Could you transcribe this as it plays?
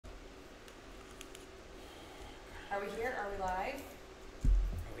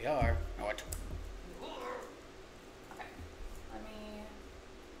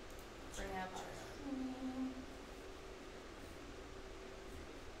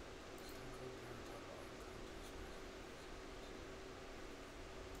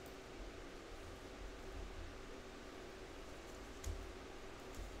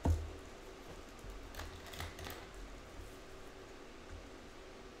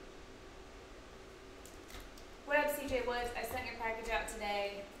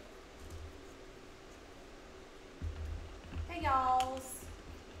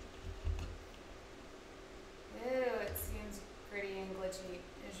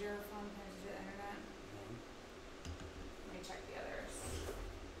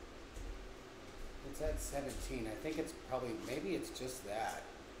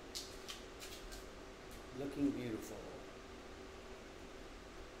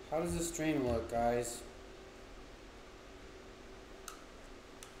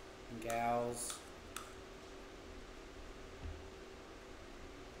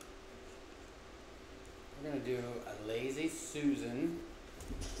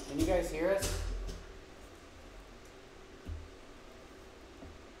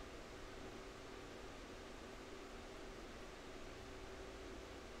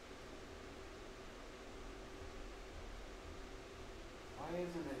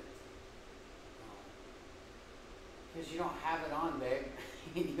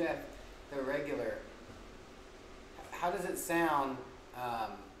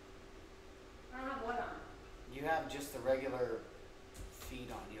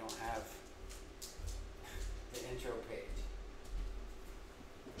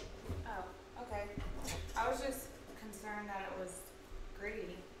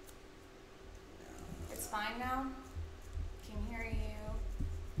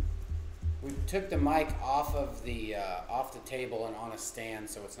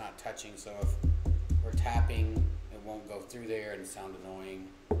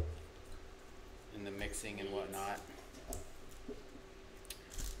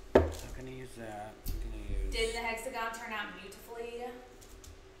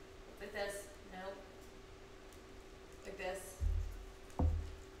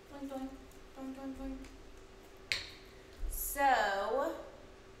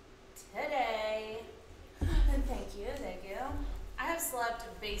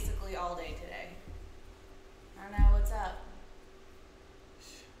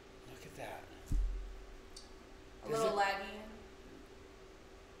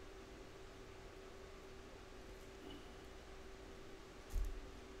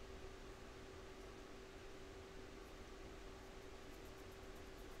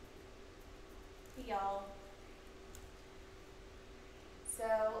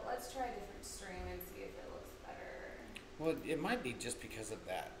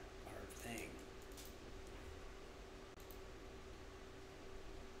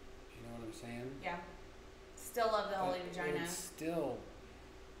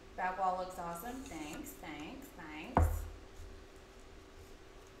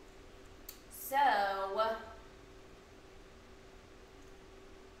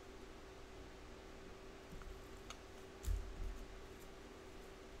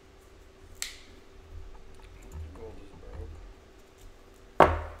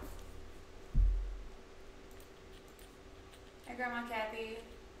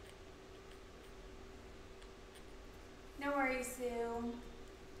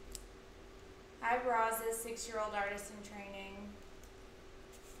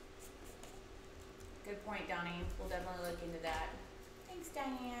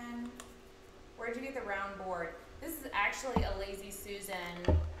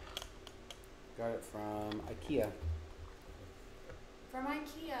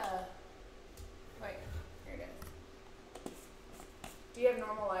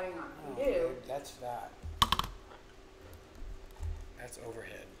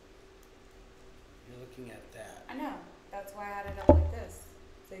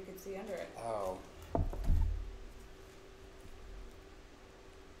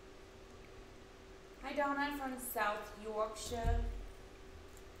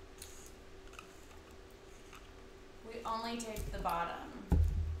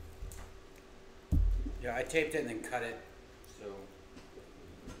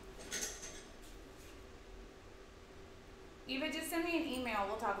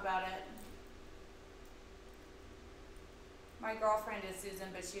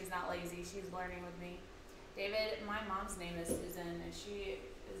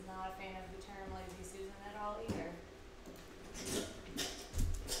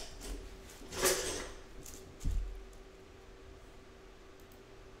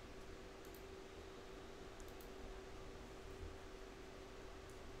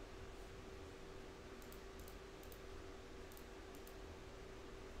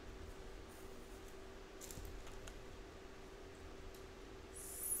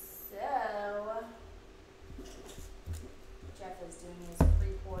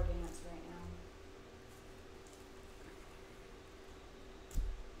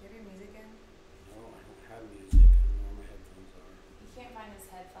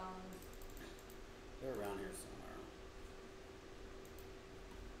around here somewhere.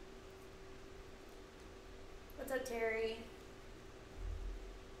 What's up, Terry?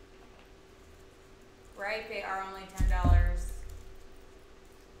 Right, they are only $10.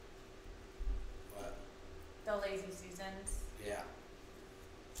 What? The Lazy Susans. Yeah.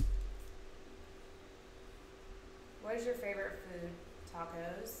 What is your favorite food?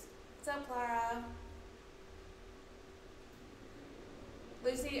 Tacos. What's up, Clara?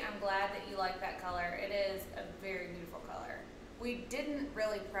 Lucy, I'm glad that you like that color. It is a very beautiful color. We didn't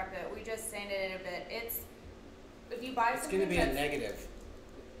really prep it. We just sanded it a bit. If you buy It's something going to be a that's- negative.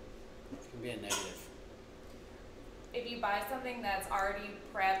 It's going to be a negative. If you buy something that's already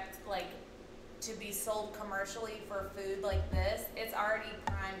prepped, like to be sold commercially for food like this, it's already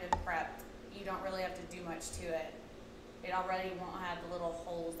primed and prepped. You don't really have to do much to it. It already won't have the little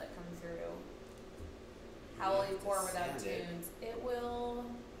holes that come through. How will you pour without tunes? It will.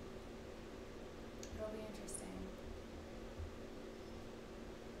 It'll be interesting.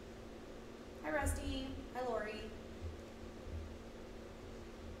 Hi, Rusty. Hi, Lori.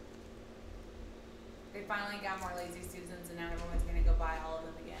 They finally got more Lazy Susans, and now everyone's gonna go buy all of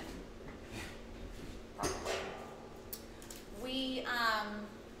them again. Probably. We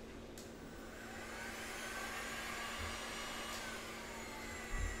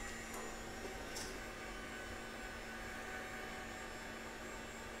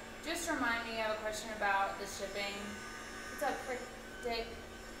just remind me, I have a question about the shipping. What's up, Critic?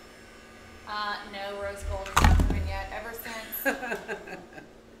 No, rose gold is not coming yet. Ever since there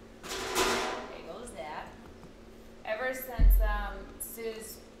goes that. Ever since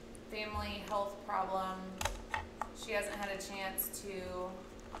Sue's family health problem, she hasn't had a chance to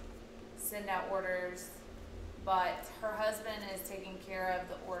send out orders, but her husband is taking care of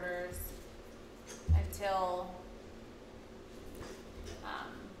the orders until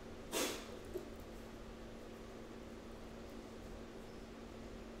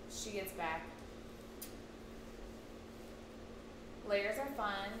she gets back. Layers are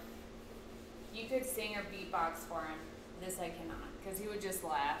fun. You could sing or beatbox for him. This I cannot, because he would just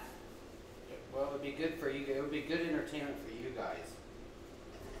laugh. Well, it would be good for you. It would be good entertainment for you guys.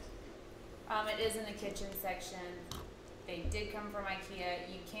 It is in the kitchen section. They did come from IKEA.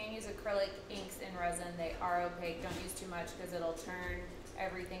 You can use acrylic inks and resin. They are opaque. Don't use too much because it'll turn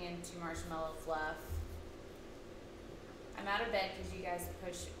everything into marshmallow fluff. I'm out of bed because you guys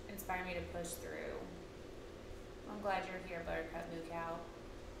inspire me to push through. I'm glad you're here, Buttercup Moo Cow.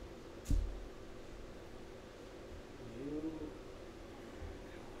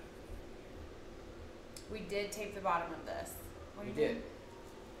 We did tape the bottom of this. What You do you did. think?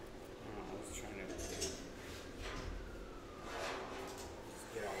 I was trying to just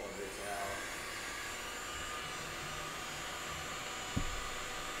get all of this out.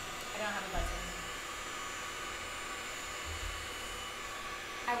 I don't have a button.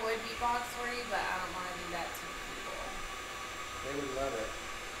 I would beatbox for you, but I don't want to do that to people. They would love it.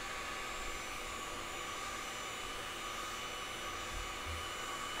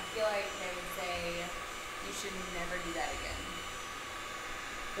 I feel like they would say, you should never do that again.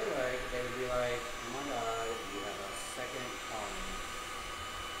 They would be like, oh my god, you have a second calling.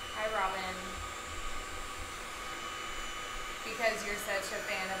 Hi, Robin. Because you're such a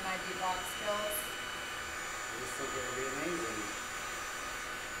fan of my beatbox skills. I just think it would be amazing.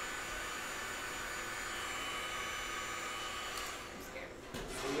 I'm scared.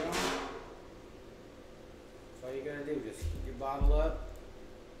 See y'all? That's all you gotta do. Just keep your bottle up.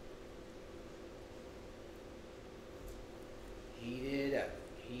 Heat it up.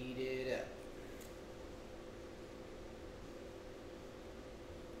 Heat it up.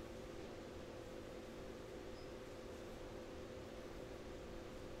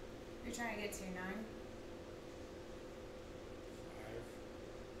 You're trying to get to 9? 5.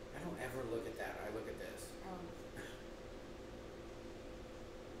 I don't ever look at that. I look at this. Oh.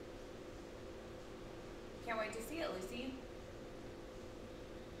 Can't wait to see it, Lucy.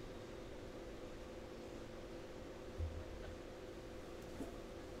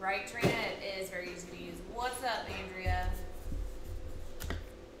 Right, Trina? It is very easy to use. What's up, Andrea?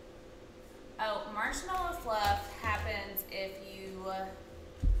 Oh, marshmallow fluff happens if you...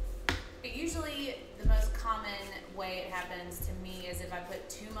 usually, the most common way it happens to me is if I put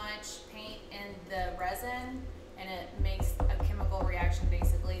too much paint in the resin, and it makes a chemical reaction,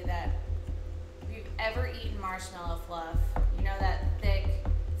 basically, that if you've ever eaten marshmallow fluff, you know that thick,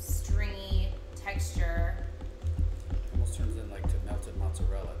 stringy texture. Almost turns in like to melted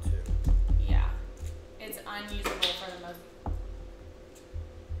mozzarella too. Yeah. It's unusable for the most...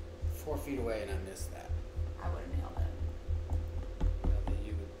 4 feet away and I missed that. I would have nailed it. Well,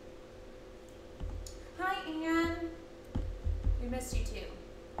 you would. Hi, Anne. We missed you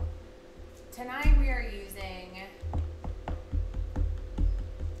too. Tonight we are using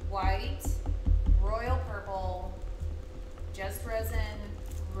white, royal purple, just resin,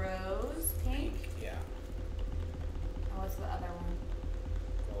 rose pink. Yeah. Oh, what's the other one?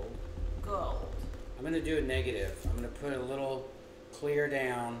 Gold. Gold. I'm gonna do a negative. I'm gonna put a little clear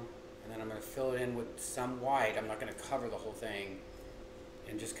down, and then I'm gonna fill it in with some white. I'm not gonna cover the whole thing,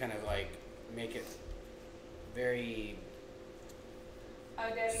 and just kind of like make it very Oh,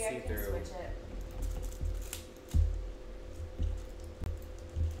 Debbie, I can see-through. switch it.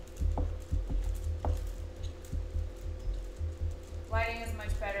 Lighting is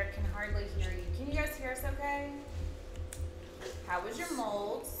much better. Can hardly hear you. Can you guys hear us okay? How was your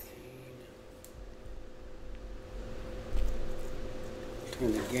molds?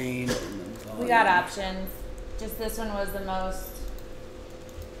 Turn the gain and then volume. We got options. Just this one was the most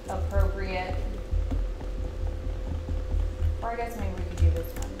appropriate. Or I guess maybe we could do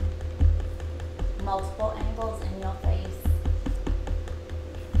this one. Multiple angles in your face.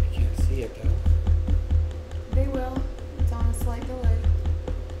 I can't see it though. They will. It's on a slight delay.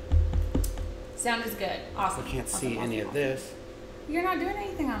 Sound is good. Awesome. I can't Awesome, see any awesome, of this. You're not doing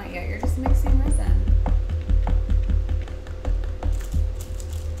anything on it yet. You're just mixing resin.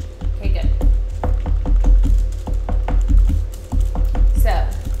 Okay, good. So,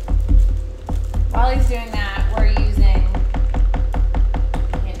 while he's doing that, we're using,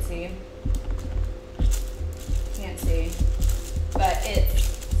 can't see, but it's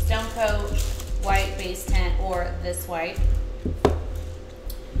STONECOAT white base tint or this white.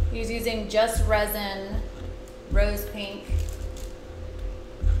 He's using just resin, rose pink.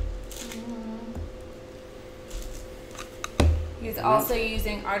 He's also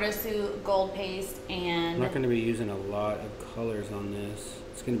using Artisu gold paste and I'm not going to be using a lot of colors on this.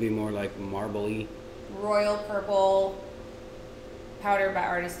 It's going to be more like marbly. royal purple powder by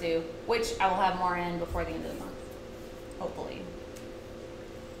Artisu, which I will have more in before the end of the month, hopefully.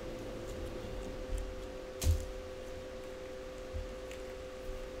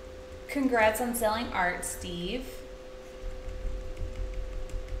 Congrats on selling art, Steve.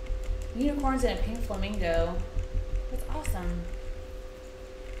 Unicorns and a pink flamingo. That's awesome.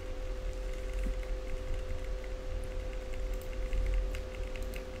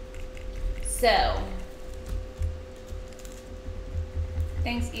 So,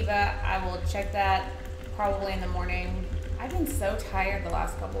 thanks, Eva. I will check that probably in the morning. I've been so tired the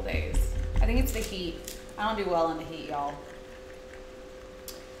last couple days. I think it's the heat. I don't do well in the heat, y'all.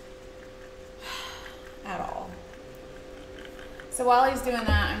 At all. So while he's doing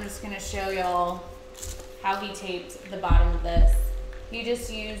that, I'm just gonna show y'all how he taped the bottom of this. He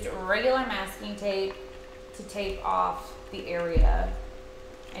just used regular masking tape to tape off the area.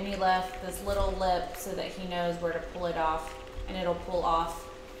 And he left this little lip so that he knows where to pull it off, and it'll pull off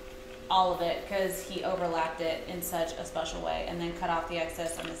all of it because he overlapped it in such a special way, and then cut off the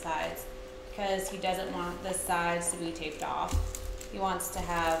excess on the sides because he doesn't want the sides to be taped off. He wants to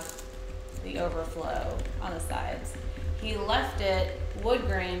have the overflow on the sides. He left it wood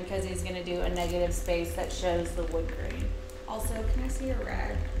grain because he's gonna do a negative space that shows the wood grain. Also, can I see a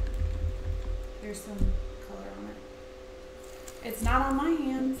rag? There's some color on it. It's not on my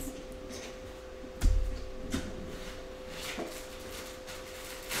hands.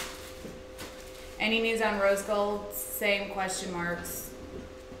 Any news on rose gold? Same question marks.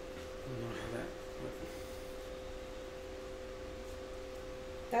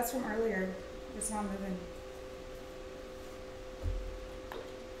 That's from earlier. It's not moving.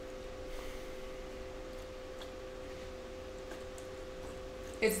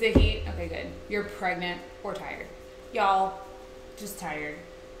 It's the heat. Okay, good. You're pregnant or tired. Y'all, just tired.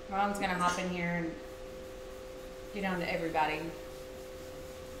 Mom's gonna hop in here and get on to everybody.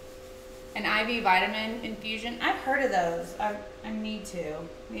 An IV vitamin infusion. I've heard of those. I need to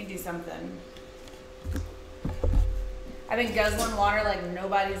do something. I've been guzzling water like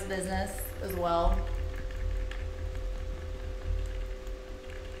nobody's business as well.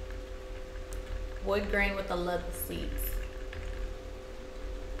 Wood grain with the lip seats.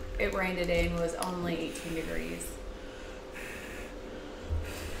 It rained today and was only 18 degrees.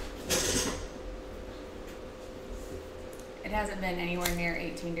 It hasn't been anywhere near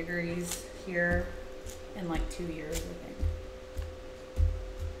 18 degrees here in like 2 years, I think.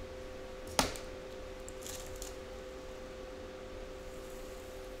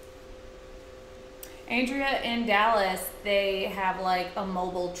 Andrea in Dallas, they have like a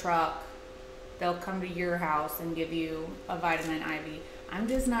mobile truck. They'll come to your house and give you a vitamin IV. I'm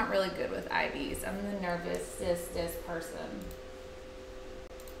just not really good with IVs. I'm the nervous cis person.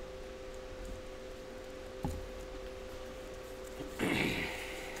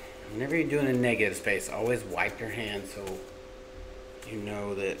 Whenever you're doing a negative space, always wipe your hands so you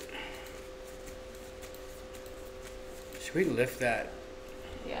know that. Should we lift that?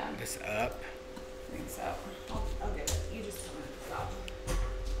 Yeah. This up? I think so. I'll get it. You just tell me to stop.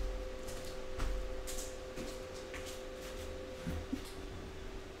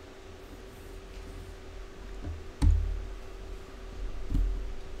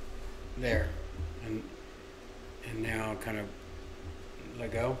 There. And now kind of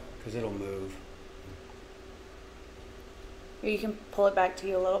let go because it'll move. You can pull it back to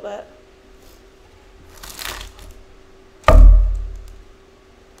you a little bit.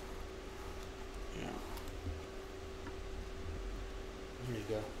 Yeah. There you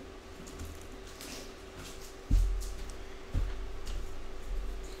go.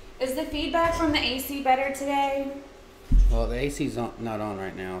 Is the feedback from the AC better today? Well, the AC's not on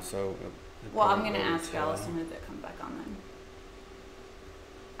right now, so. Well, I'm gonna ask y'all as soon as it comes back on then.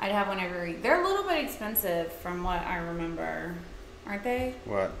 I'd have one every week. They're a little bit expensive from what I remember, aren't they?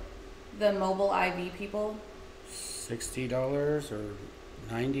 What? The mobile IV people. $60 or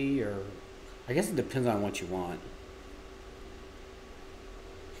 $90 or I guess it depends on what you want.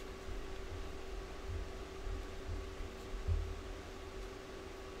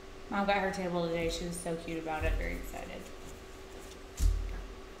 Mom got her table today. She was so cute about it. Very excited.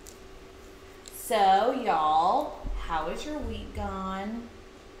 So, y'all, how is your week gone?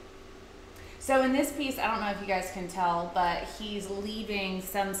 So in this piece, I don't know if you guys can tell, but he's leaving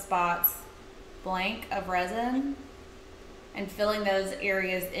some spots blank of resin and filling those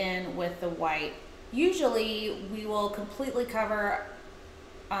areas in with the white. Usually we will completely cover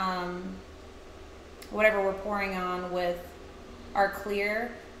whatever we're pouring on with our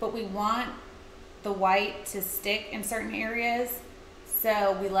clear, but we want the white to stick in certain areas,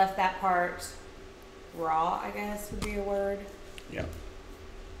 so we left that part raw, I guess would be a word. Yep.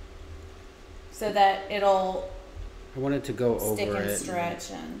 So that it'll I wanted to go stick over and it.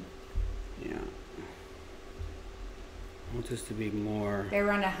 stretch and Yeah. I want this to be more. they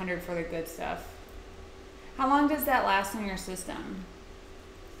run 100 for the good stuff. How long does that last in your system?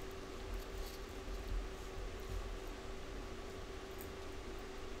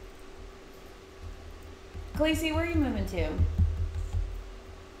 Khaleesi, where are you moving to?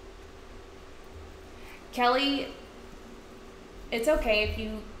 Kelly, it's okay if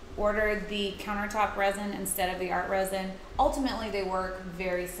you ordered the countertop resin instead of the art resin. Ultimately, they work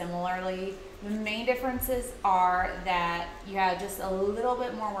very similarly. The main differences are that you have just a little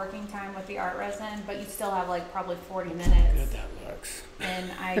bit more working time with the art resin, but you still have like probably 40 minutes Good that looks. in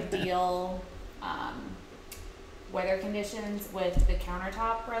ideal weather conditions with the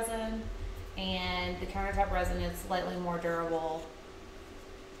countertop resin. And the countertop resin is slightly more durable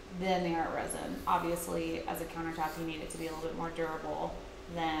than the art resin. Obviously, as a countertop, you need it to be a little bit more durable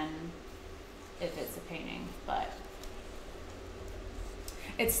than if it's a painting, but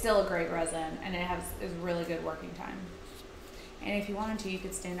it's still a great resin, and it is really good working time. And if you wanted to, you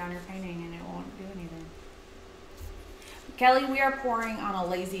could stand on your painting and it won't do anything. Kelly, we are pouring on a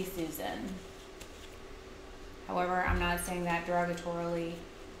lazy Susan. However, I'm not saying that derogatorily.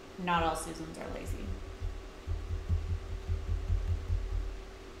 Not all Susans are lazy.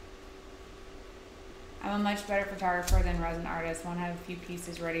 I'm a much better photographer than resin artist. Want to have a few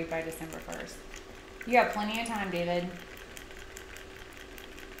pieces ready by December 1st. You have plenty of time, David.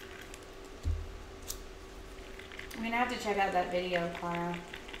 I'm gonna have to check out that video, Clara.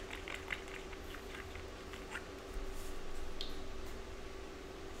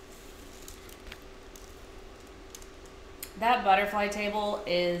 That butterfly table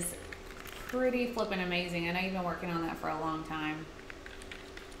is pretty flippin' amazing. I know you've been working on that for a long time.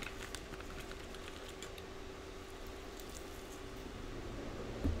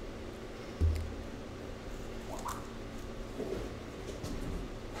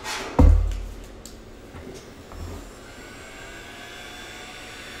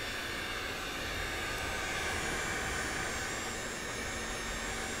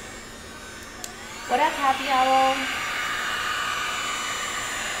 What up, Happy Owl?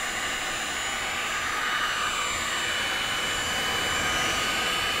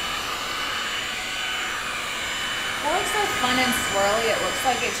 That looks so fun and swirly. It looks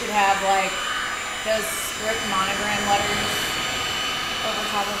like it should have like those script monogram letters over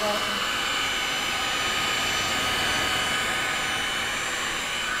top of it.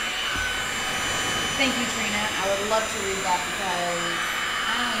 Thank you, Trina. I would love to read that because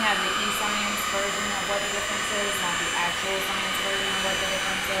I only have the e-science version of what the difference is, not the actual science version of what the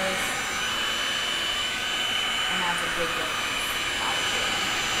difference is. And that's a big difference, obviously.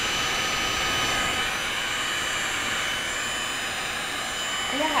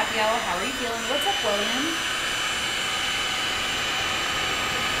 Oh yeah, Happy Hour. How are you feeling? What's up, William?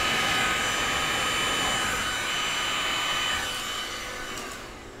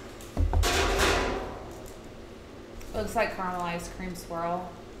 Looks like caramel ice cream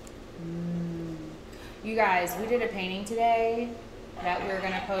swirl. You guys, we did a painting today that we were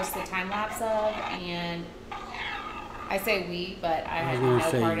going to post the time lapse of, and I say we, but I had no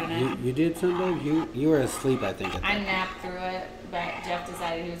part in it. You did something? You were asleep, I think. I napped through it, but Jeff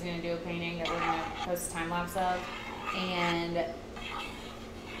decided he was going to do a painting that we're going to post a time lapse of, and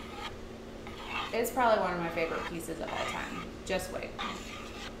it's probably one of my favorite pieces of all time. Just wait.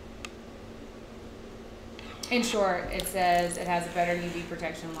 In short, it says it has a better UV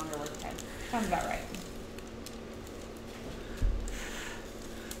protection, longer work time. Sounds about right.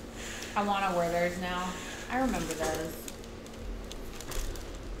 I want to wear theirs now. I remember those.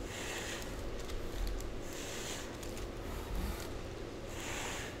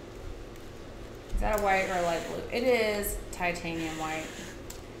 Is that a white or a light blue? It is titanium white.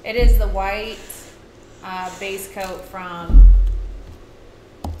 It is the white base coat from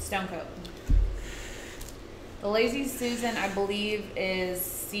STONECOAT. The Lazy Susan, I believe, is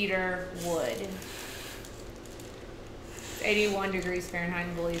cedar wood. 81 degrees Fahrenheit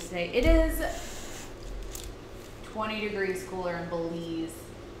in Belize today. It is 20 degrees cooler in Belize,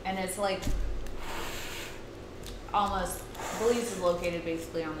 and it's like almost, Belize is located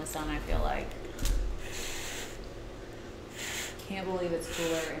basically on the sun, I feel like. Can't believe it's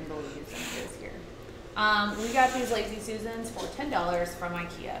cooler in Belize than it is here. We got these Lazy Susans for $10 from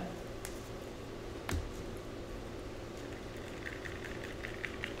IKEA.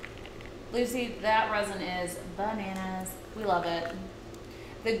 Lucy, that resin is bananas. We love it.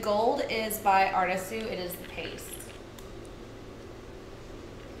 The gold is by Artisu. It is the paste.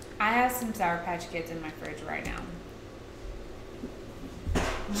 I have some Sour Patch Kids in my fridge right now.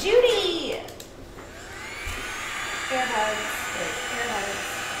 Judy! Air hugs. Air hugs.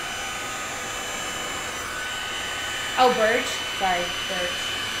 Oh, Birch. Sorry, Birch.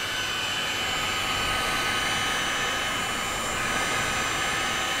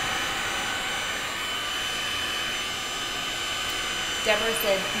 Deborah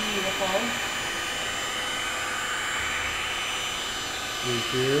said beautiful.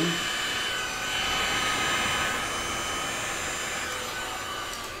 Thank you.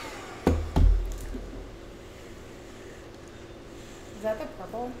 Is that the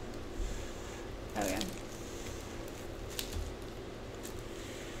purple? Oh yeah.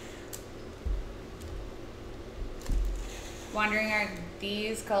 Wondering,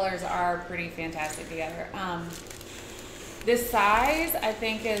 these colors are pretty fantastic together. This size, I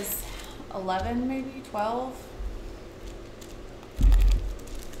think, is 11, maybe 12.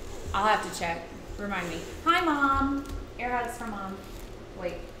 I'll have to check. Remind me. Hi, Mom. Air hugs for Mom.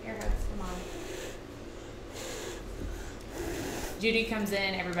 Wait, air hugs for Mom. Judy comes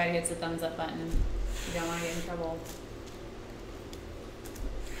in, everybody hits the thumbs up button. You don't want to get in trouble.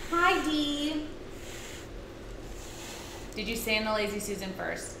 Hi, Dee. Did you stay in the Lazy Susan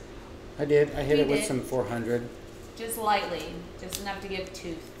first? I did. I hit it with some 400. Just lightly, just enough to give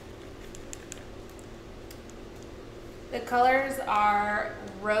tooth. The colors are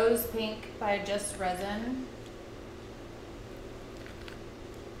Rose Pink by Just Resin.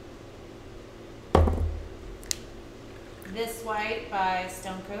 This White by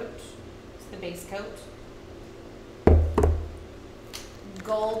STONECOAT. It's the base coat.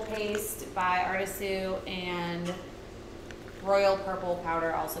 Gold Paste by Artisu, and Royal Purple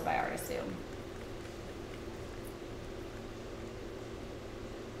Powder also by Artisu.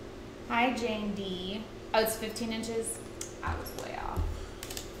 Hi, Jane D. Oh, it's 15 inches? I was way off.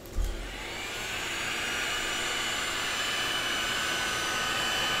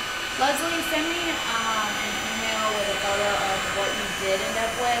 Leslie, send me an email with a photo of what you did end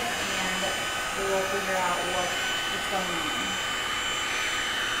up with, and we will figure out what's going on.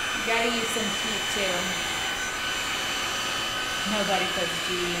 You gotta use some heat, too. Nobody puts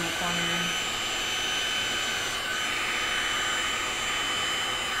G in the corner.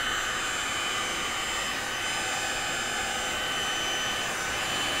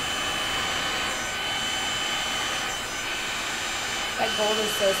 That gold is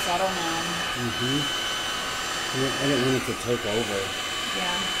so subtle now. Mm-hmm. I didn't want it to take over.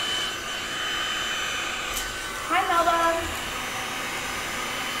 Yeah. Hi, Melba.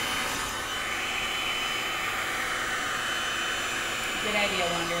 Good idea,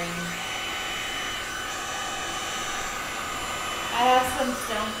 wondering. I have some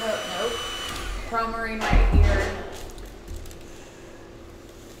STONECOAT, nope. Chromarine right here.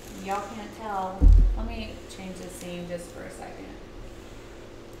 Y'all can't tell. Let me change the scene just for a second.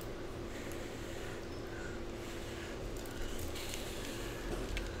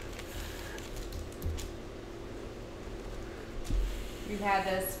 We've had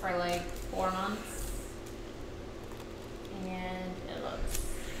this for like 4 months, and it looks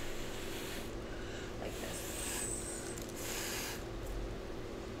like this.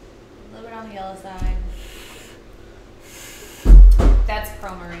 A little bit on the yellow side. That's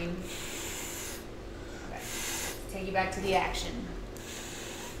Chromarine. Okay, take you back to the action.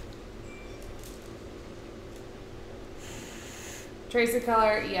 Tracer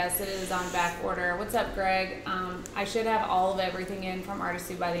color, yes, it is on back order. What's up, Greg? I should have all of everything in from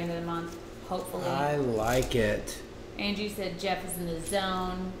Artistry by the end of the month, hopefully. I like it. Angie said Jeff is in the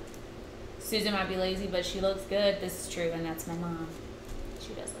zone. Susan might be lazy, but she looks good. This is true, and that's my mom. She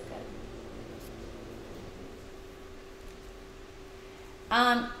does look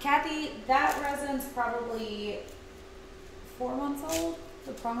good. Kathy, that resin's probably 4 months old.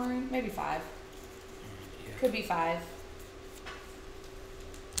 The Chromarine, maybe 5. Yeah. Could be 5.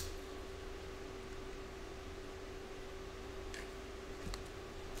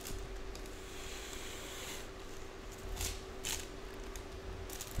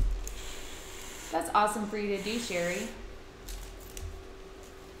 That's awesome for you to do, Sherry.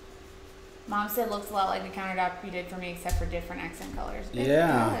 Mom said it looks a lot like the countertop you did for me, except for different accent colors. It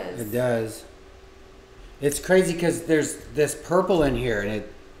does. It's crazy because there's this purple in here, and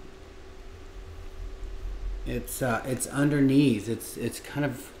it's underneath. It's kind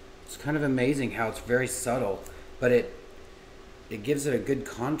of amazing how it's very subtle, but it gives it a good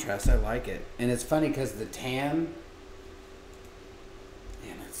contrast. I like it, and it's funny because the tan,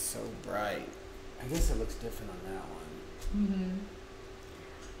 man, it's so bright. I guess it looks different on that one. Mm-hmm.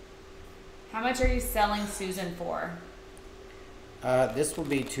 How much are you selling Susan for? This will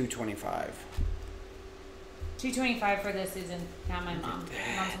be $225. $225 for this, Susan. Not my mom.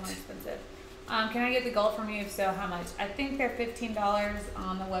 My mom's more expensive. Can I get the gold from you? If so, how much? I think they're $15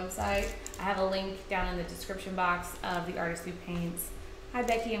 on the website. I have a link down in the description box of the Artist Who Paints. Hi,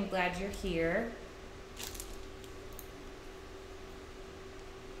 Becky. I'm glad you're here.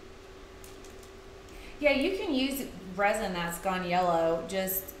 Yeah, you can use resin that's gone yellow.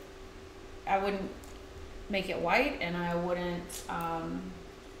 Just, I wouldn't make it white, and I wouldn't, I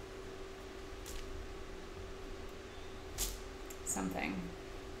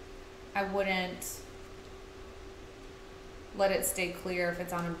wouldn't let it stay clear if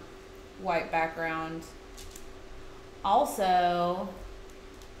it's on a white background. Also,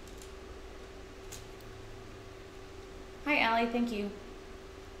 hi, Allie, thank you.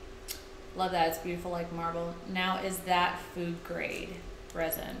 Love that, it's beautiful like marble. Now, is that food grade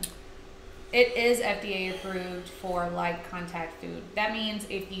resin? It is FDA approved for like contact food. That means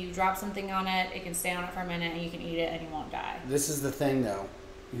if you drop something on it, it can stay on it for a minute and you can eat it and you won't die. This is the thing though.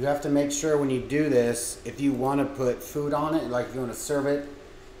 You have to make sure when you do this, if you want to put food on it, like if you want to serve it,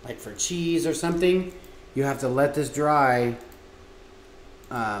 like for cheese or something, you have to let this dry,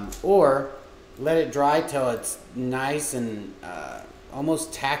 or let it dry till it's nice and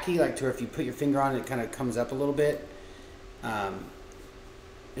almost tacky, like to where if you put your finger on it, it kind of comes up a little bit.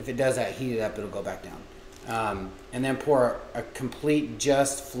 If it does that, heat it up, it'll go back down. And then pour a complete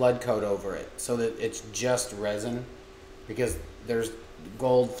just flood coat over it so that it's just resin, because there's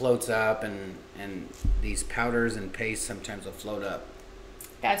gold floats up and these powders and paste sometimes will float up.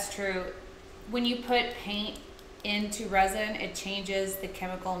 That's true. When you put paint into resin, it changes the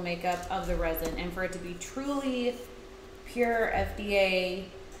chemical makeup of the resin, and for it to be truly pure FDA,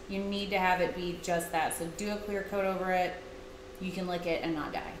 you need to have it be just that. So do a clear coat over it. You can lick it and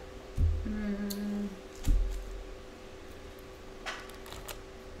not die.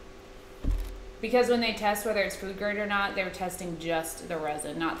 Because when they test whether it's food grade or not, they're testing just the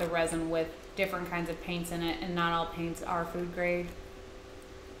resin, not the resin with different kinds of paints in it, and not all paints are food grade.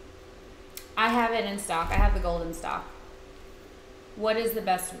 I have it in stock. I have the gold in stock. What is the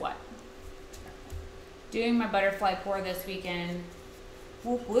best what? Doing my butterfly pour this weekend.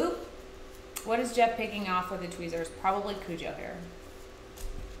 Whoop whoop. What is Jeff picking off with the tweezers? Probably Cujo hair.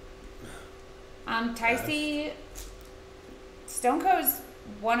 Ticey, StoneCoat's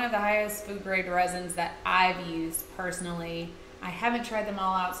one of the highest food grade resins that I've used personally. I haven't tried them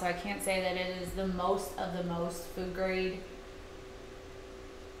all out, so I can't say that it is the most of the most food grade,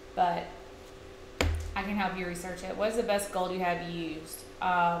 but I can help you research it. What is the best gold you have used?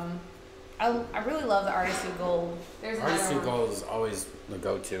 I really love the Artist Who Gold. There's Artist Who Gold is always the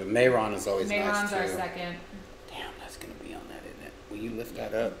go-to. Mayron is always nice too. Mayron's our second. Damn, that's gonna be on that, isn't it? Will you lift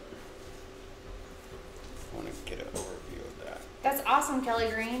that up? I want to get an overview of that. That's awesome, Kelly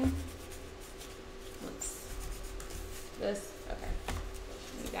Green. What's this? Okay,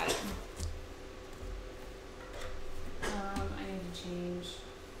 you got it. I need to change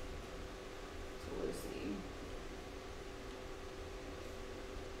to Lucy.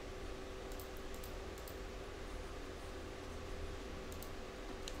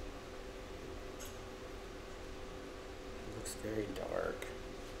 very dark.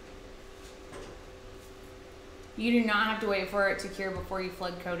 You do not have to wait for it to cure before you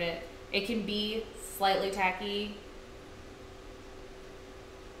flood coat it. It can be slightly tacky.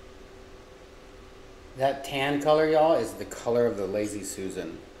 That tan color, y'all, is the color of the Lazy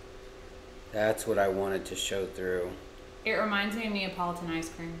Susan. That's what I wanted to show through. It reminds me of Neapolitan ice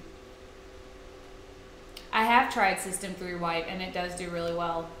cream. I have tried System 3 White and it does do really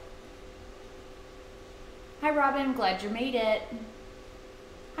well. Hi Robin, glad you made it.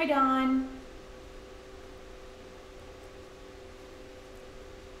 Hi Dawn.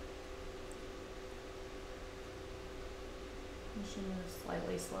 You should move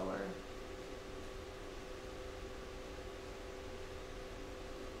slightly slower.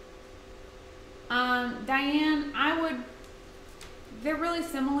 Diane, they're really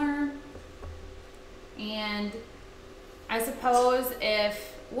similar, and I suppose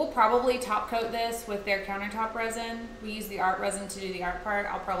we'll probably top coat this with their countertop resin. We use the art resin to do the art part.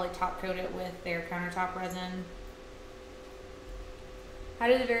 I'll probably top coat it with their countertop resin. How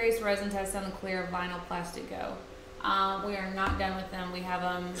do the various resin tests on the clear vinyl plastic go? We are not done with them. We have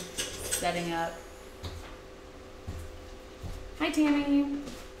them setting up. Hi Tammy.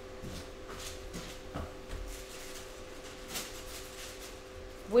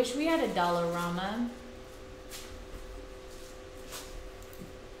 Wish we had a Dollarama.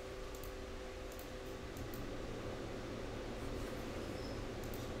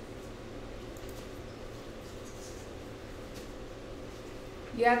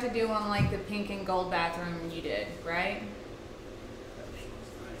 You have to do one like the pink and gold bathroom you did, right? That pink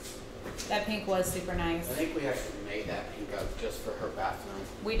was nice. That pink was super nice. I think we actually made that pink up just for her bathroom.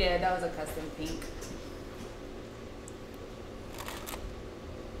 We did. That was a custom pink.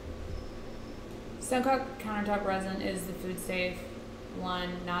 STONECOAT countertop resin is the food safe one,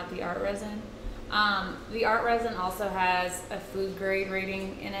 not the art resin. The art resin also has a food grade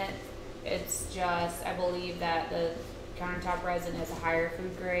rating in it. It's just, I believe that the countertop resin is a higher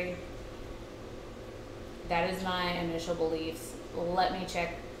food grade. That is my initial beliefs. Let me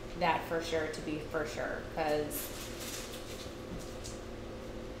check that for sure to be for sure, because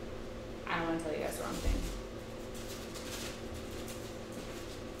I don't want to tell you guys the wrong thing.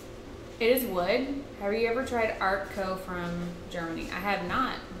 It is wood. Have you ever tried Artco from Germany? I have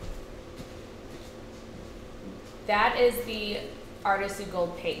not. That is the Artisan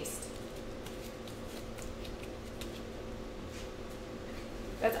Gold paste.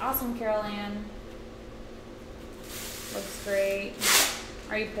 That's awesome, Carol Ann. Looks great.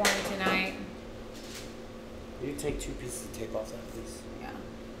 Are you pouring tonight? Will you take 2 pieces of tape off that, please? Yeah.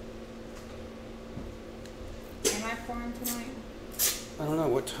 Am I pouring tonight? I don't know.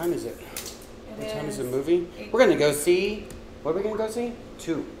 What time is it? What time is the is movie? We're gonna go see. What are we gonna go see?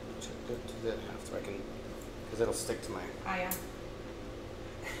 Two. To the half, so I can, because it'll stick to my. Oh yeah.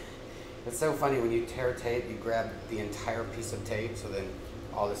 It's so funny when you tear tape, you grab the entire piece of tape, so then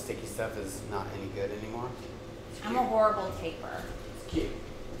all the sticky stuff is not any good anymore. I'm a horrible taper. It's cute.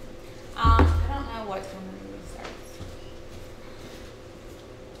 I don't know what time the movie starts.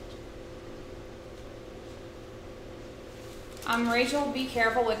 Rachel, be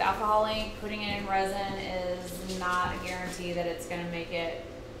careful with alcohol ink. Putting it in resin is not a guarantee that it's going to make it,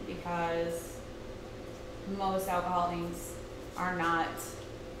 because most alcohol inks are not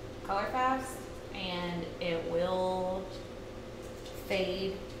color fast and it will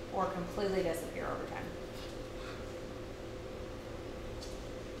fade or completely disappear over time.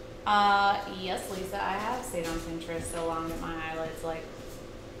 Yes, Lisa, I have stayed on Pinterest so long that my eyelids, like,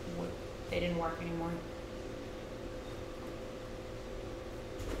 they didn't work anymore.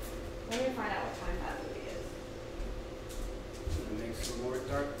 Let me find out what time that movie is. I'm gonna make some more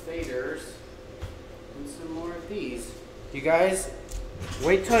dark faders and some more of these. You guys,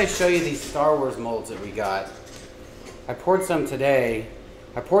 wait till I show you these Star Wars molds that we got. I poured some today.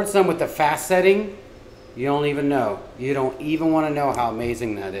 I poured some with the fast setting. You don't even know. You don't even want to know how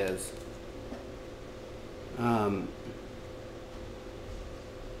amazing that is. I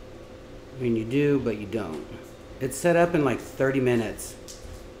mean, you do, but you don't. It's set up in like 30 minutes.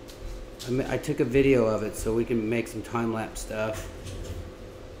 I took a video of it so we can make some time-lapse stuff.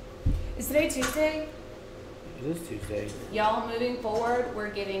 Is today Tuesday? It is Tuesday. Y'all, moving forward,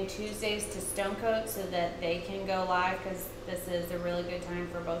 we're giving Tuesdays to STONECOAT so that they can go live, because this is a really good time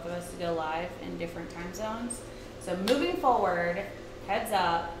for both of us to go live in different time zones. So moving forward, heads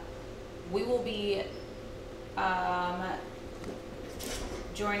up, we will be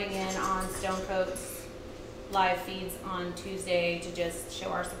joining in on STONECOAT's live feeds on Tuesday to just show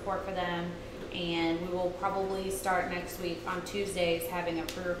our support for them, and we will probably start next week on Tuesdays having a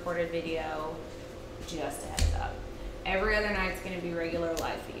pre-recorded video, just a heads up. every other night's going to be regular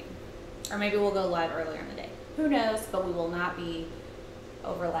live feed. Or maybe we'll go live earlier in the day. Who knows, but we will not be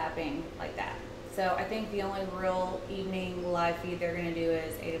overlapping like that. So I think the only real evening live feed they're going to do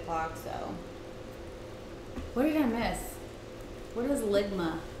is 8 o'clock, so. What did I miss? What is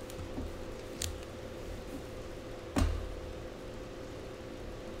Ligma?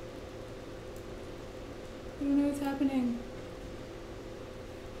 I don't know what's happening.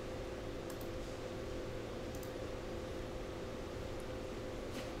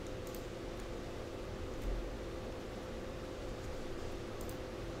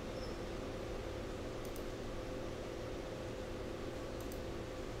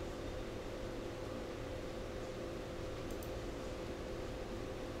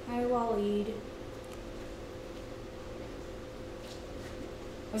 Hi, Waleed.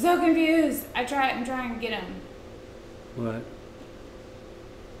 I'm so confused. I'm trying to get him. What?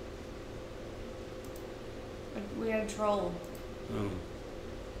 We had a troll. Oh.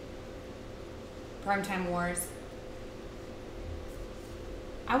 Primetime Wars.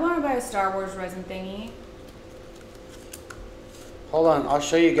 I want to buy a Star Wars resin thingy. Hold on, I'll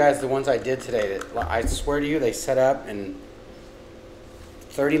show you guys the ones I did today. That I swear to you, they set up in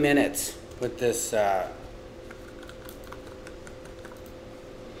 30 minutes with this.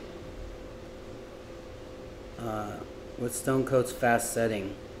 With STONECOAT's fast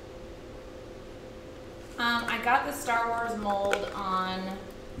setting. I got the Star Wars mold on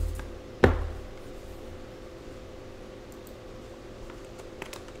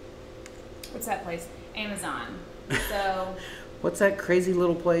what's that place? Amazon. So What's that crazy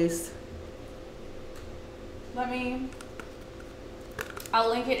little place? I'll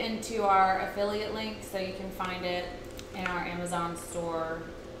link it into our affiliate link so you can find it in our Amazon store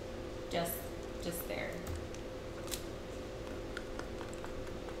just there.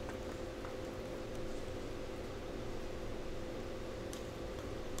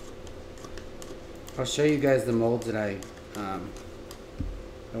 I'll show you guys the molds that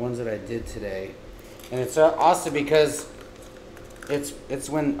the ones that I did today, and it's awesome because it's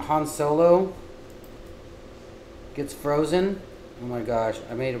when Han Solo gets frozen. Oh my gosh,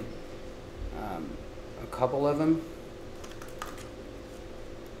 I made a couple of them.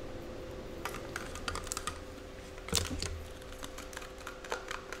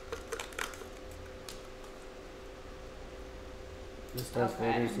 This stuff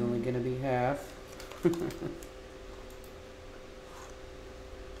Okay. is only gonna be half.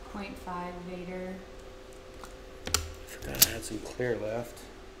 0.5 Vader. Forgot I had some clear left.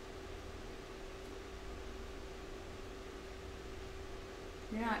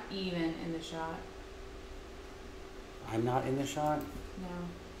 You're not even in the shot. I'm not in the shot? No.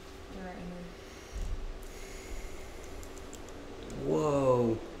 You're right here.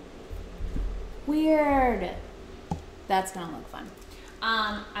 Whoa. Weird. That's gonna look fun.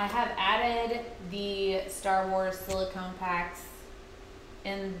 I have added the Star Wars silicone packs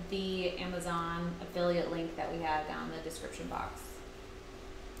in the Amazon affiliate link that we have down in the description box.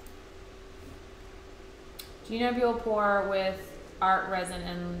 Do you know people pour with art resin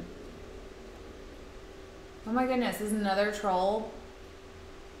and oh my goodness, this is another troll.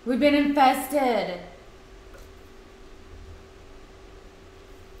 We've been infested.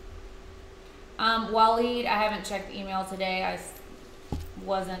 Waleed, I haven't checked the email today. I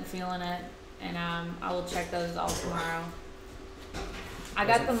wasn't feeling it, and I will check those all tomorrow. I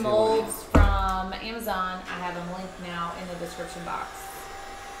got the molds from Amazon. I have them linked now in the description box.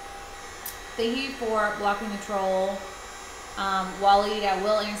 Thank you for blocking the troll. Waleed, I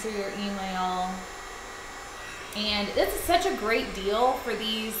will answer your email. And this is such a great deal for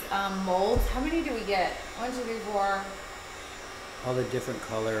these molds. How many do we get? 1, 2, 3, 4, All the different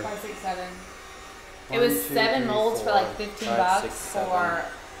color. 5, 6, 7. It 1, was 2, 7 3, molds 4, for like 15 5, bucks 6, 7. for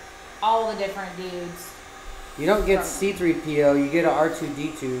all the different dudes. You don't get C3PO, you get a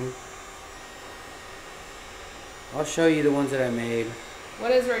R2D2. I'll show you the ones that I made.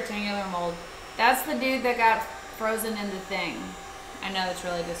 What is rectangular mold? That's the dude that got frozen in the thing. I know that's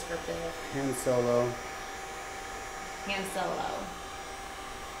really descriptive. Han Solo. Han Solo.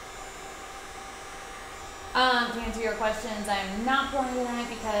 To answer your questions, I am not playing tonight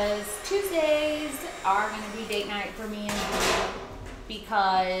because Tuesdays are going to be date night for me and you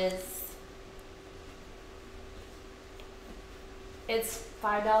because it's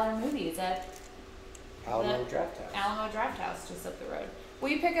 $5 movies at Alamo Draft House. Alamo Draft House just up the road. Will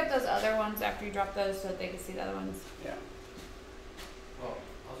you pick up those other ones after you drop those so that they can see the other ones? Yeah. Well,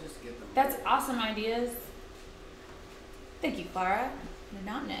 I'll just get them. That's awesome ideas. Thank you, Clara. I did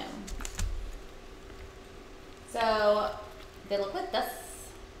not know. So, they look like this.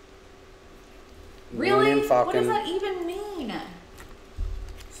 Really? Millennium Falcon. What does that even mean?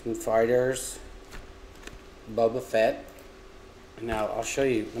 Some fighters. Boba Fett. Now I'll show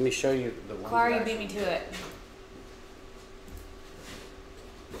you. Let me show you the one. Clara, you beat me to it.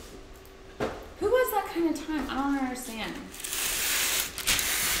 Who has that kind of time? I don't understand.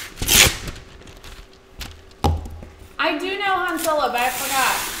 I do know Han Solo, but I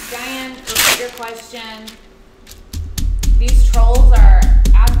forgot. Diane, repeat your question. These trolls are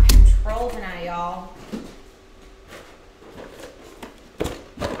out of control tonight, y'all.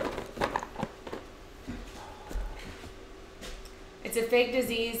 It's a fake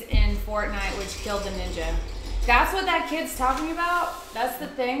disease in Fortnite which killed the ninja. That's what that kid's talking about? That's the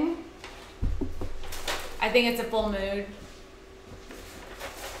thing? I think it's a full mood.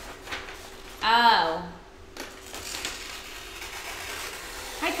 Oh.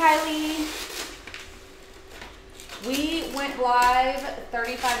 Hi, Kylie. We went live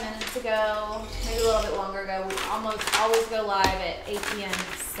 35 minutes ago, maybe a little bit longer ago. We almost always go live at 8 p.m.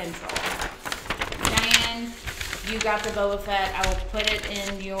 Central. Diane, you got the Boba Fett. I will put it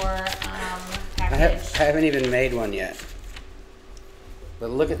in your package. I haven't even made one yet. But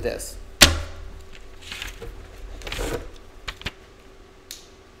look at this.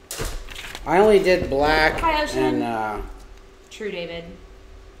 I only did black. Hi, Ocean. And True, David.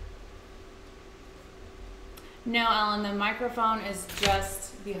 No, Ellen, the microphone is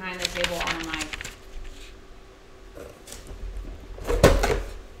just behind the table on the mic.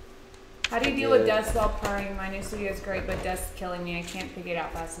 How do you deal with dust while purring? My new studio is great, but dust is killing me. I can't pick it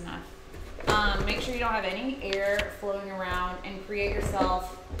out fast enough. Make sure you don't have any air flowing around and create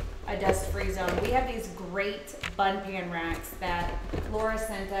yourself a dust-free zone. We have these great bun pan racks that Laura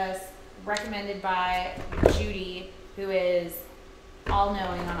sent us, recommended by Judy, who is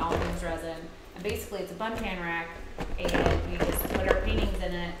all-knowing on all things resin. And basically, it's a bun pan rack, and you just put our paintings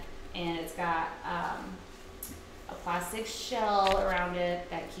in it, and it's got a plastic shell around it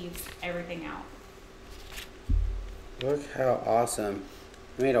that keeps everything out. look how awesome.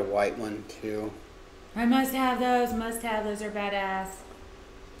 I made a white one too. I must have those. Must have those. Are badass.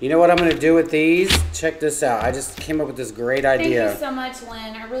 You know what I'm gonna do with these? Check this out. I just came up with this great idea. Thank you so much,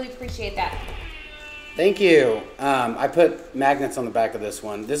 Lynn. I really appreciate that. Thank you. I put magnets on the back of this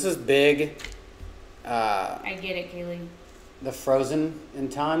one. This is big. I get it, Kaylee. The frozen in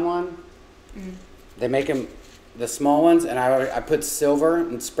time one. Mm. They make them the small ones, and I put silver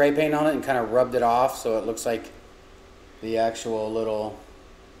and spray paint on it and kind of rubbed it off so it looks like the actual little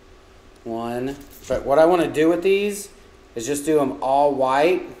one. But what I want to do with these is just do them all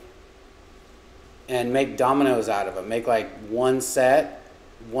white and make dominoes out of them. Make like one set,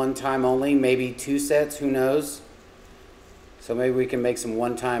 one time only, maybe 2 sets, who knows? So maybe we can make some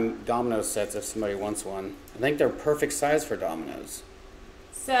one-time domino sets if somebody wants one. I think they're perfect size for dominoes.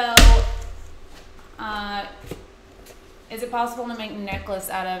 So, is it possible to make a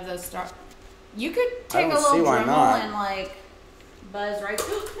necklace out of those stars? You could take a little Dremel and like buzz right.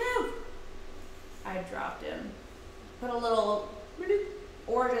 No, I dropped him. Put a little,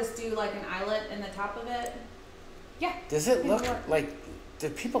 or just do like an eyelet in the top of it. Yeah. Does it look like? Do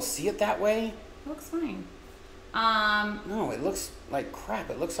people see it that way? It looks fine. No, it looks like crap.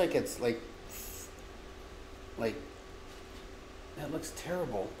 It looks like it's like that looks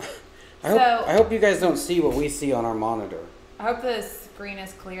terrible. I hope you guys don't see what we see on our monitor. I hope the screen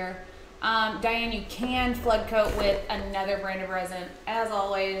is clear. Diane, you can flood coat with another brand of resin. As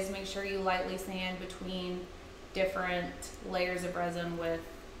always, make sure you lightly sand between different layers of resin with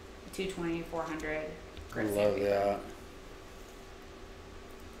 220, 400 grit sandpaper. Love that.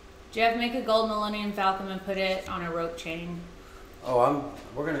 Jeff, make a gold Millennium Falcon and put it on a rope chain. Oh,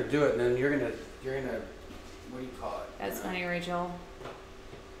 we're gonna do it, and then you're gonna, what do you call it? That's funny, Rachel.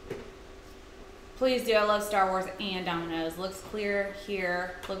 Please do. I love Star Wars and dominoes. Looks clear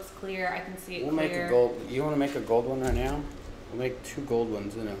here. Looks clear. I can see it We'll clear. make a gold. You want to make a gold one right now? We'll make 2 gold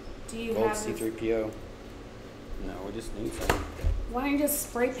ones in a Do you gold have C3PO. No, we just need some. Why don't you just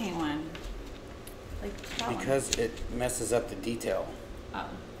spray paint one? Like that one. Because it messes up the detail. Oh.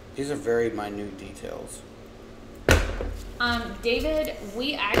 These are very minute details. David,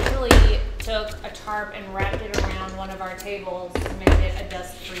 we actually took a tarp and wrapped it around one of our tables to make it a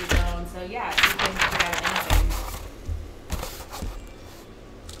dust-free zone. So yeah, you can put out anything.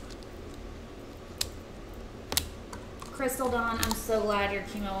 Crystal Dawn, I'm so glad your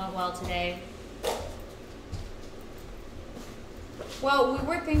chemo went well today. Well, we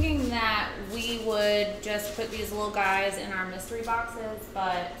were thinking that we would just put these little guys in our mystery boxes,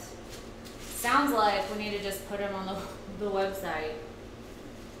 but sounds like we need to just put them on the website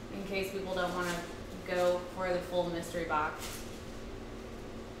in case people don't want to go for the full mystery box.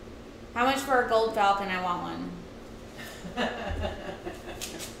 How much for a gold falcon? I want one.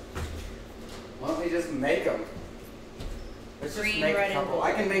 Why don't we just make them? Let's just Green, make red, a and couple. gold.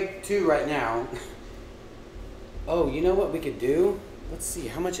 I can make 2 right now. Oh, you know what we could do? Let's see,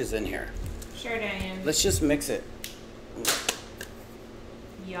 how much is in here? Sure, Diane. Let's just mix it.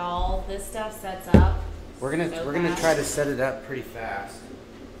 Y'all, this stuff sets up. We're gonna so gonna fast. try to set it up pretty fast.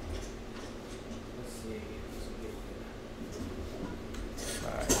 Let's see.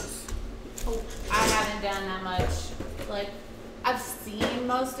 Oh, I haven't done that much. Like, I've seen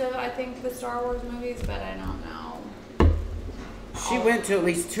most of, I think, the Star Wars movies, but I don't know. She went to at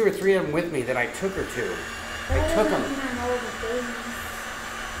least 2 or 3 of them with me that I took her to. I took them.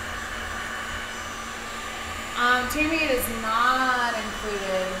 Tammy is not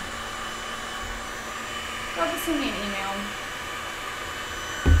included. Y'all just send me an email.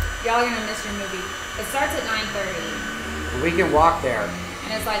 Y'all are gonna miss your movie. It starts at 9:30, We can walk there.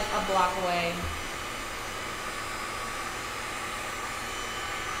 and it's like a block away.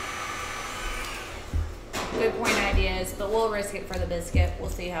 Good point ideas, but we'll risk it for the biscuit. We'll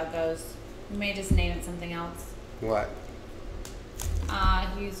see how it goes. We may just name it something else. What?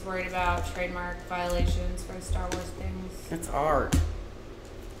 He's worried about trademark violations for Star Wars things. That's art.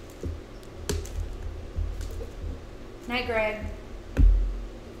 Night, Greg.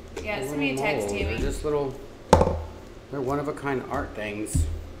 Yeah, They're send me a little text, molds. Tammy. They're just little. They're one-of-a-kind art things.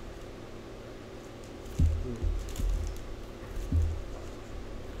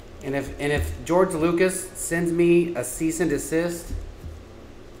 And if George Lucas sends me a cease and desist,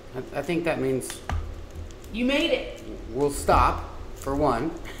 I think that means You made it. we'll stop, for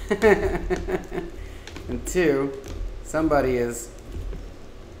one. And 2, somebody is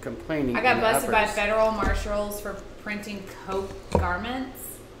complaining. I got in the busted by uppers. federal marshals for printing Coke garments.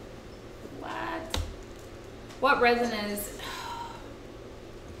 What? What resin is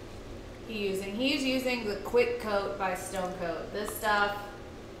he using? He's using the Quick Coat by STONECOAT. This stuff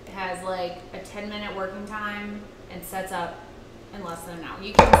has like a 10-minute working time and sets up in less than an hour.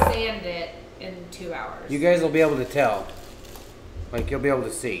 You can sand it in 2 hours. You guys will be able to tell. Like, you'll be able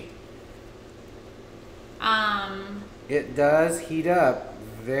to see. It does heat up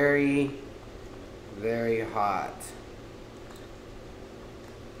very, very hot.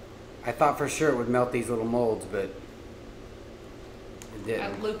 I thought for sure it would melt these little molds, but it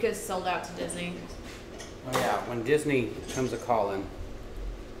didn't. Lucas sold out to Disney. Oh yeah, when Disney comes a-calling,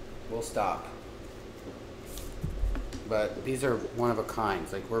 we'll stop. But these are one of a kind.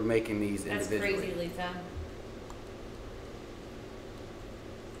 Like, we're making these That's individually. crazy, Lisa.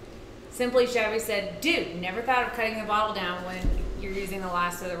 Simply Shabby said, dude, never thought of cutting the bottle down when you're using the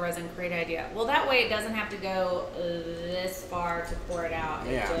last of the resin. Great idea. Well, that way it doesn't have to go this far to pour it out.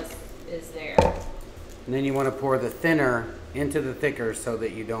 It Yeah. just is there. And then you want to pour the thinner into the thicker so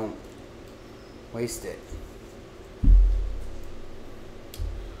that you don't waste it.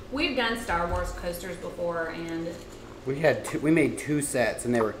 We've done Star Wars coasters before, and We made 2 sets,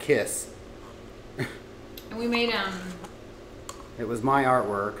 and they were Kiss. we made It was my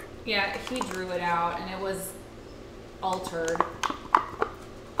artwork. yeah, he drew it out, and it was altered.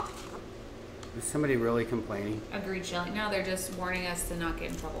 Is somebody really complaining? Agreed, Shelley. No, they're just warning us to not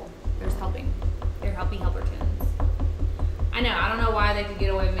get in trouble. They're helping. They're helpy helpertons. I know. I don't know why they could get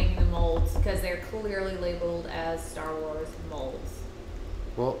away with making the molds, because they're clearly labeled as Star Wars molds.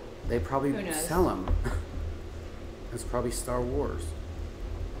 Well, they probably Who knows? sell them. It's probably Star Wars.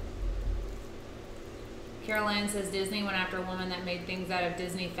 Caroline says Disney went after a woman that made things out of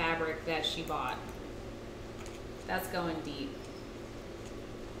Disney fabric that she bought. That's going deep.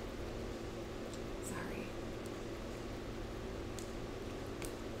 Sorry.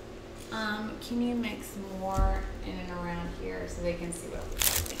 Can you mix more in and around here so they can see what we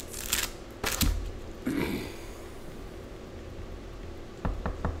think?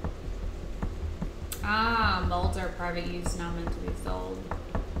 Molds are private use, not meant to be sold.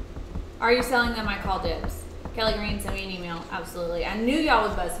 Are you selling them? I call dibs. Kelly Green sent me an email. Absolutely. I knew y'all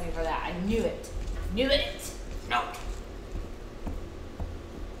would buzz me for that. I knew it. Knew it. No.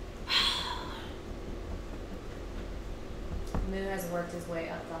 Moo has worked his way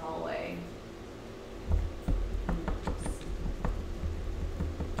up the hallway.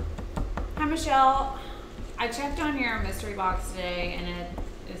 Hi, Michelle. I checked on your mystery box today, and it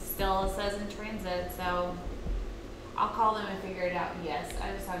still says in transit, so I'll call them and figure it out. Yes,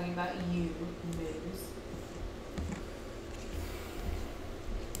 I was talking about you, Moose.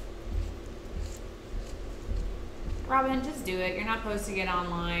 Robin, just do it. You're not posting it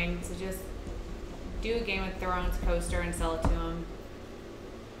online, so just do a Game of Thrones coaster and sell it to them.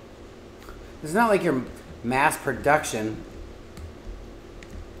 It's not like you're mass production.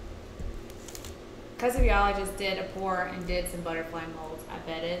 Because of y'all, I just did a pour and did some butterfly molds. I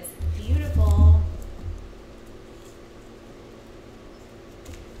bet it's beautiful.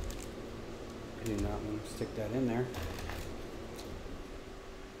 I do not want to stick that in there.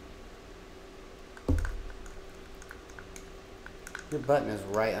 Your button is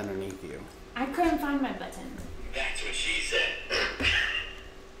right underneath you. I couldn't find my button. That's what she said.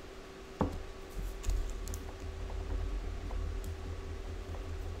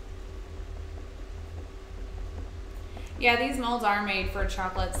 Yeah, these molds are made for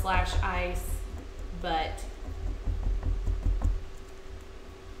chocolate / ice, but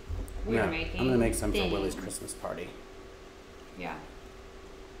we are making. I'm gonna make some things. for Willie's Christmas party. Yeah.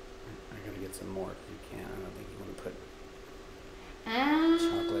 I gotta get some more if you can. I don't think you want to put Ah,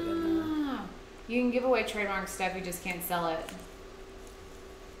 chocolate in there. You can give away trademark stuff, you just can't sell it.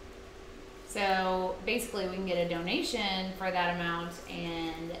 So basically we can get a donation for that amount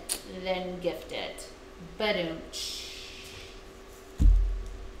and then gift it. Ba-doom.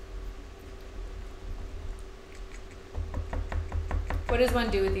 What does one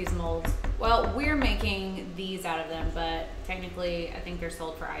do with these molds? Well, we're making these out of them, but technically I think they're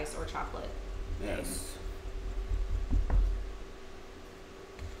sold for ice or chocolate. Yes.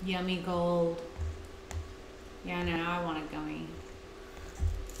 Yummy gold. Yeah, no, I want it gummy.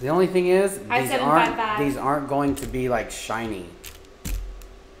 The only thing is, Hi, these 755. aren't going to be like shiny.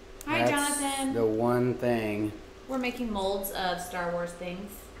 Hi, That's Jonathan. the one thing. We're making molds of Star Wars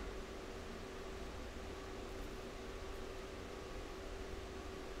things.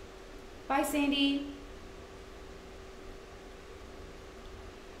 Bye, Sandy.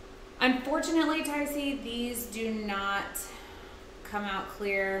 Unfortunately, Ticey, these do not come out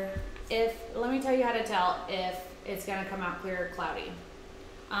clear. Let me tell you how to tell if it's gonna come out clear or cloudy.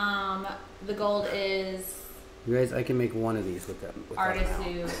 The gold is You guys, I can make one of these with that. With that amount.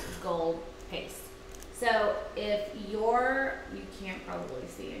 Artisu gold paste. So if you can't probably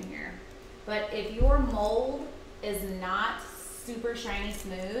see in here, but if your mold is not super shiny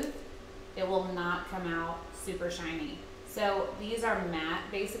smooth, it will not come out super shiny. So these are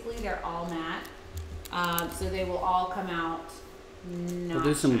matte, basically they're all matte. So they will all come out not We'll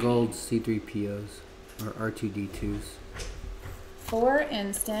do some shiny. gold C3POs or R2D2s. For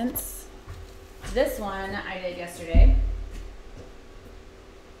instance, this one I did yesterday.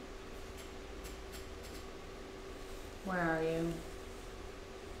 Where are you?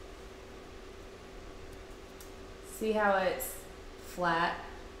 See how it's flat?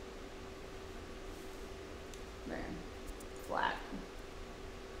 There. Flat.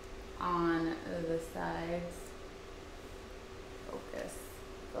 On the sides. Focus.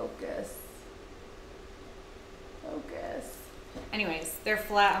 Focus. Focus. Anyways, they're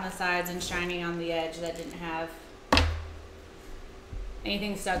flat on the sides and shiny on the edge that didn't have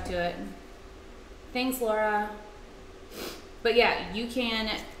anything stuck to it. Thanks, Laura. But yeah, you can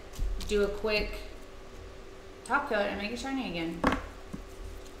do a quick top coat and make it shiny again.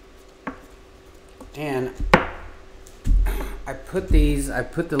 And I put the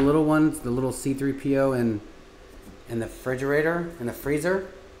little ones, the little C3PO in the refrigerator, in the freezer.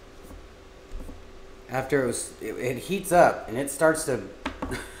 After it heats up and it starts to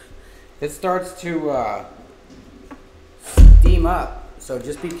steam up. So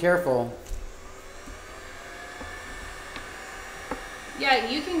just be careful. Yeah,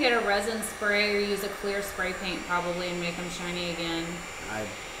 you can get a resin spray or use a clear spray paint probably and make them shiny again.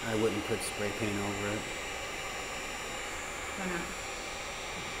 I wouldn't put spray paint over it Why not?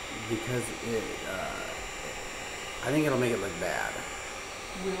 because I think it'll make it look bad.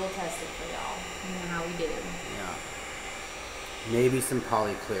 We will test it for y'all. You know how we do. Yeah. Maybe some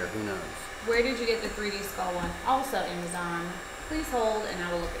polyclear. Who knows? Where did you get the 3D skull one? Also Amazon. Please hold and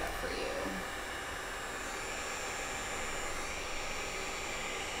I will look it up for you.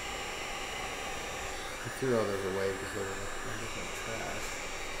 I threw all those away because they were like trash.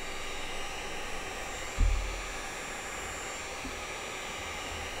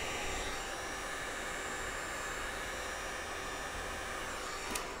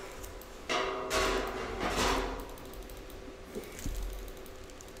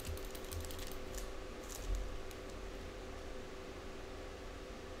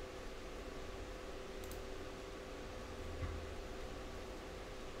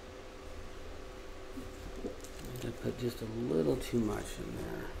 I put just a little too much in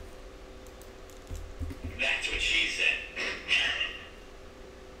there. That's what she said.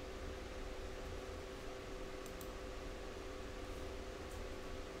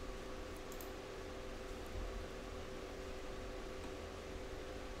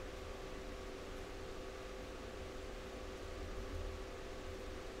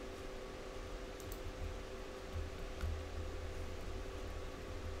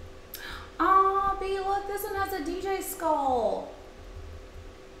 puppy. Look, this one has a DJ skull.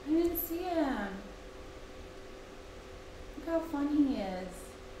 I didn't see him. Look how fun he is.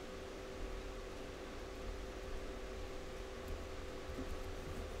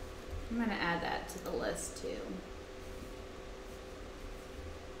 I'm gonna add that to the list too.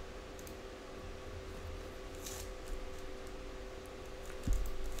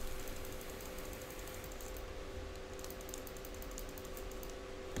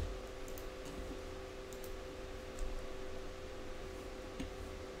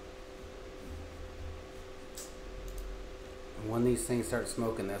 When these things start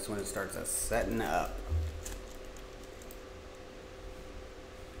smoking, that's when it starts setting up.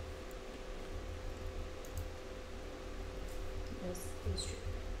 This is true.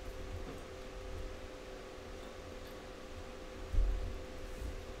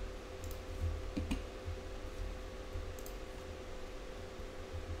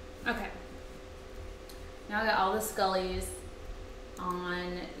 Okay. Now I got all the scullies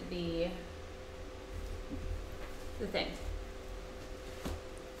on the thing.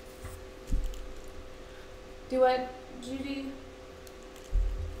 Do what, Judy?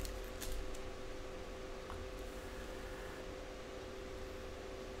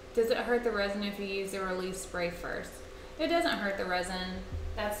 Does it hurt the resin if you use the relief spray first? It doesn't hurt the resin.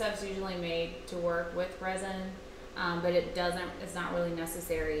 That stuff's usually made to work with resin, but it doesn't. It's not really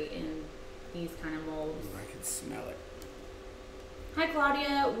necessary in these kind of molds. I can smell it. Hi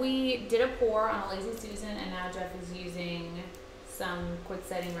Claudia, we did a pour on a Lazy Susan, and now Jeff is using some quick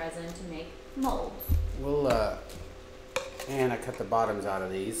setting resin to make molds. We'll and I cut the bottoms out of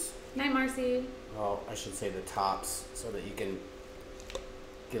these. Night, Marcy. Well, I should say the tops, so that you can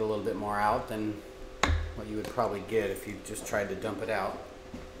get a little bit more out than what you would probably get if you just tried to dump it out.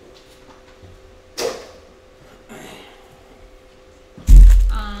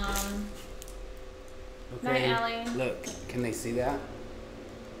 Night, Allie. Look, can they see that?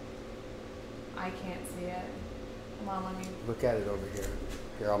 I can't see it. Come on, let me Look at it over here.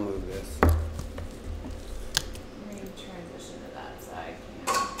 Here, I'll move this. transition to that side.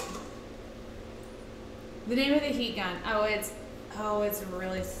 The name of the heat gun. Oh, it's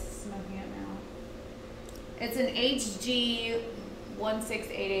really smoking it now. It's an HG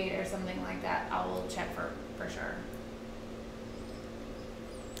 1688 or something like that. I will check for sure.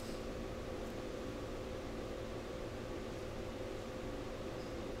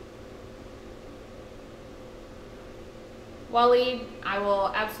 Wally, I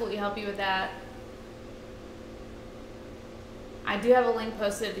will absolutely help you with that. I do have a link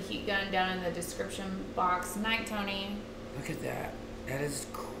posted of the heat gun down in the description box. Night, Tony. Look at that. That is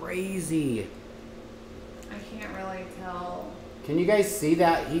crazy. I can't really tell. Can you guys see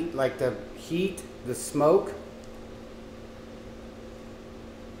that heat? Like the heat, the smoke?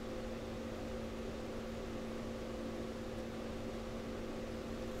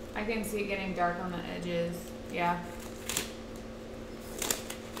 I can see it getting dark on the edges. Yeah.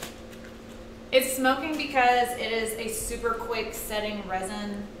 It's smoking because it is a super quick setting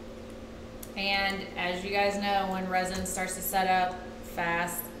resin. And as you guys know, when resin starts to set up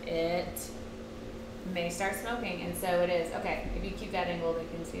fast, it may start smoking. And so it is. Okay, if you keep that angle, they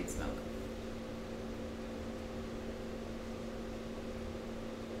can see it smoke.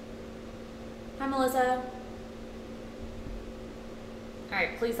 Hi, Melissa. All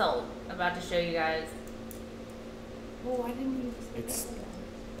right, please hold. I'm about to show you guys. Oh, why didn't you just make It's that bigger?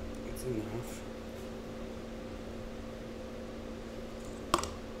 It's enough.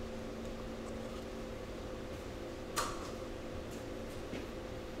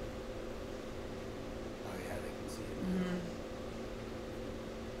 Oh yeah, they can see it. Mm-hmm.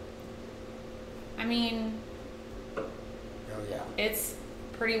 I mean, Oh yeah. it's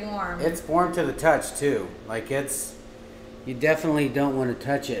pretty warm. It's warm to the touch too. Like it's, you definitely don't want to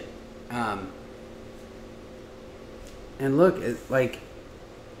touch it. And look,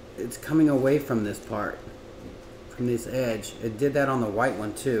 it's coming away from this part, from this edge. It did that on the white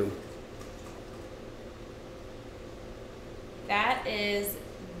one too. That is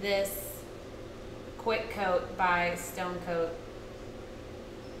this Quick Coat by STONECOAT.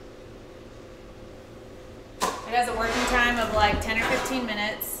 It has a working time of like 10 or 15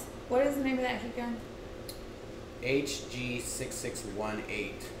 minutes. What is the name of that heat gun?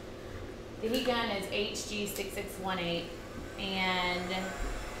 HG6618. The heat gun is HG6618, and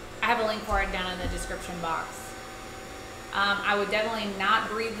I have a link for it down in the description box. I would definitely not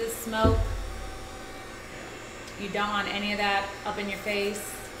breathe this smoke. You don't want any of that up in your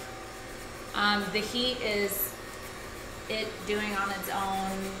face. The heat is it doing on its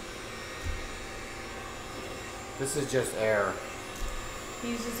own. This is just air.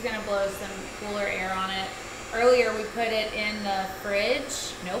 He's just gonna blow some cooler air on it. Earlier we put it in the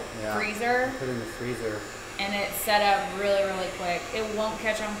fridge, freezer, Put it in the freezer. and it set up really, really quick. It won't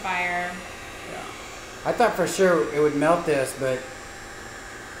catch on fire. Yeah. I thought for sure it would melt this, but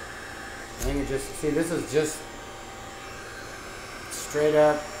I think it just, see, this is just straight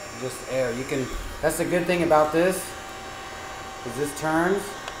up, just air. You can, that's the good thing about this, is this turns,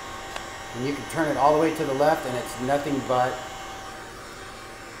 and you can turn it all the way to the left, and it's nothing but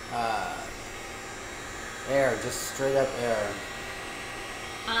air, just straight up air.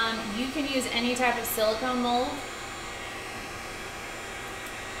 You can use any type of silicone mold.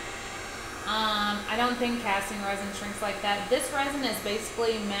 I don't think casting resin shrinks like that. This resin is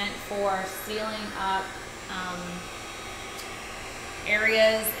basically meant for sealing up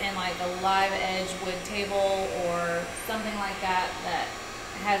areas in like a live edge wood table or something like that that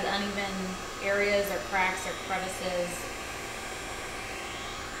has uneven areas or cracks or crevices.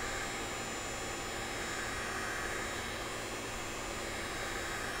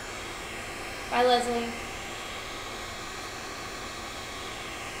 Bye, Leslie.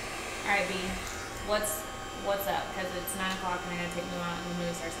 All right, B. What's up? Because it's 9 o'clock and I gotta take me out and the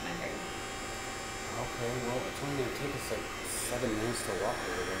movie starts at 9:30. Okay, well, it's only gonna take us like 7 minutes to walk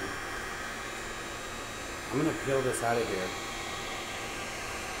over there. I'm gonna peel this out of here.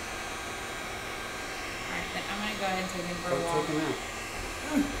 All right, then I'm gonna go ahead and take him for a Go walk. take him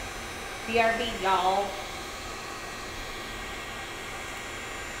out. BRB, y'all.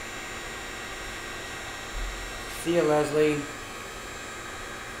 See ya, Leslie.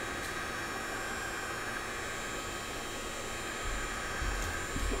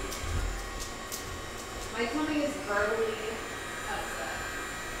 My tummy is verbally upset.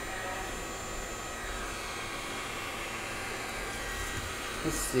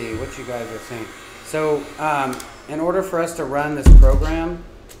 Let's see what you guys are saying. So, in order for us to run this program,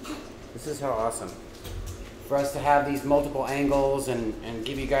 this is how awesome. For us to have these multiple angles and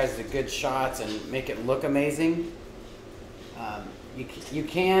give you guys the good shots and make it look amazing, you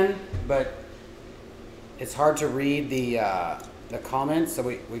can, but it's hard to read the comments, so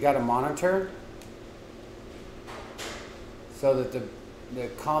we got a monitor so that the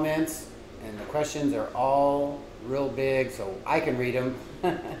comments and the questions are all real big so I can read them.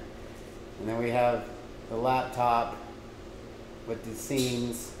 And then we have the laptop with the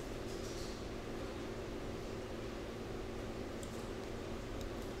scenes.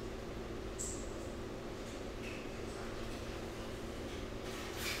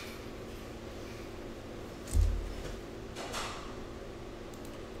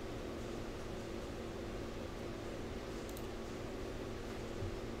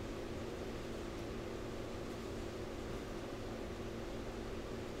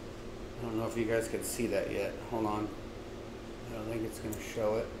 I don't know if you guys can see that yet. Hold on. I don't think it's going to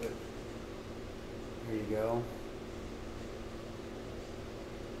show it, but there you go.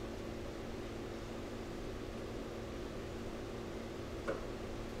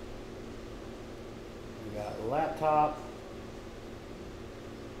 We got laptop,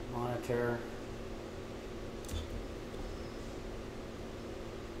 monitor.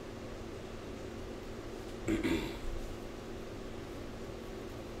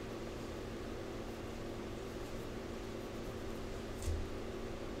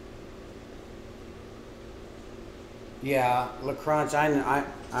 Yeah, LaCrunch, I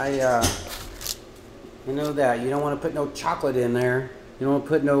know that. You don't want to put no chocolate in there. You don't want to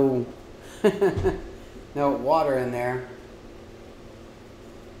put no no water in there.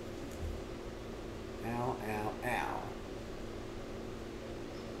 Ow, ow, ow.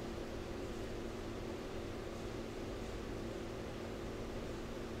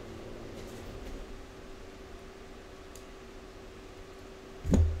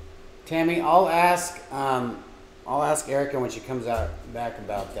 Tammy, I'll ask Erica when she comes out back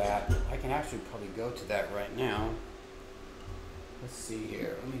about that. I can actually probably go to that right now. Let's see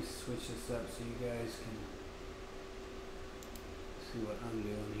here. Let me switch this up so you guys can see what I'm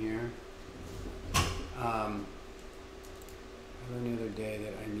doing here. I learned the other day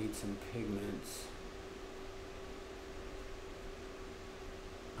that I need some pigments.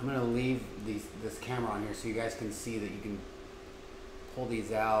 I'm gonna leave this camera on here so you guys can see that you can pull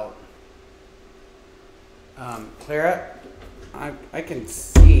these out. Clara, I can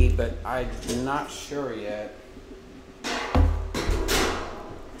see, but I'm not sure yet.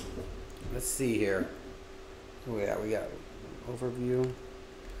 Let's see here. Oh yeah, we got overview.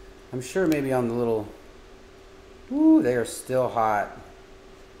 I'm sure maybe on the little, ooh, they are still hot.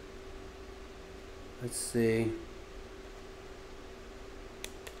 Let's see.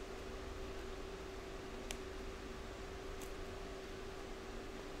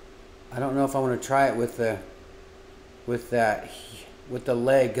 I don't know if I want to try it with the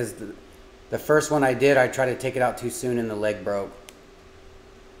leg, because the first one I did, I tried to take it out too soon and the leg broke.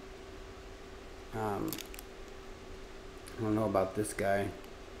 I don't know about this guy.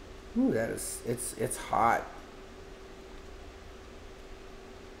 Ooh, it's hot,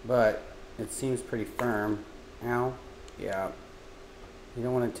 but it seems pretty firm. Ow. Yeah. You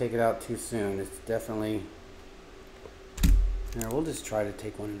don't want to take it out too soon. It's definitely... Here, we'll just try to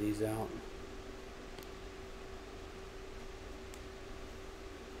take one of these out.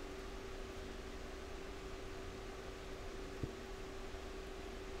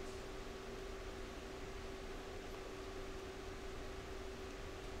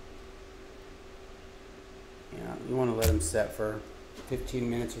 Yeah, you want to let them set for 15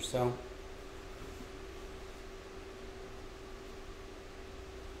 minutes or so.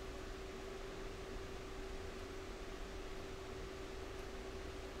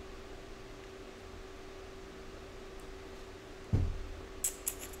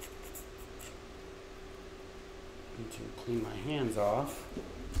 To clean my hands off.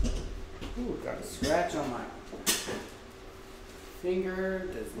 Ooh, got a scratch on my finger.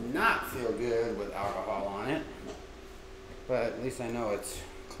 Does not feel good with alcohol on it, but at least I know it's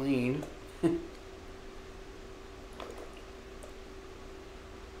clean.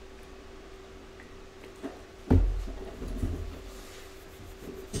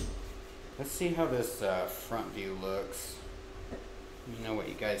 Let's see how this front view looks. Let me know what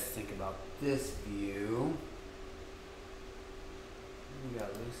you guys think about this view. We got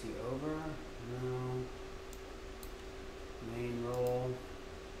Lucy over. No. Main roll.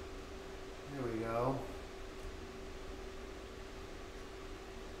 There we go.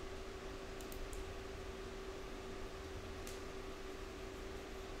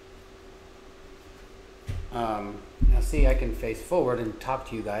 Now see, I can face forward and talk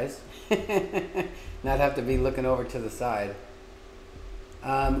to you guys. Not have to be looking over to the side.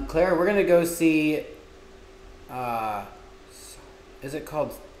 Claire, we're gonna go see, is it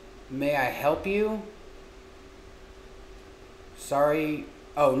called May I Help You? Sorry,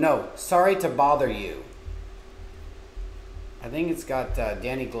 oh no, Sorry to Bother You. I think it's got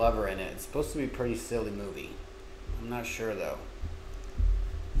Danny Glover in it. It's supposed to be a pretty silly movie. I'm not sure though.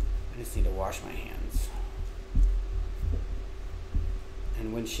 I just need to wash my hands.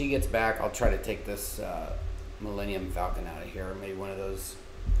 And when she gets back, I'll try to take this Millennium Falcon out of here, or maybe one of those.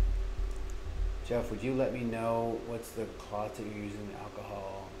 Jeff, would you let me know what's the cloth that you're using,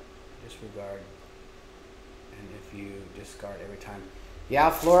 alcohol, disregard, and if you discard every time?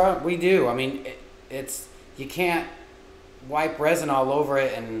 Yeah, Flora, we do. I mean, it's, you can't wipe resin all over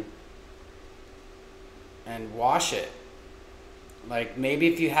it and wash it. Like, maybe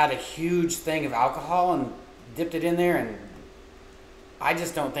if you had a huge thing of alcohol and dipped it in there, and I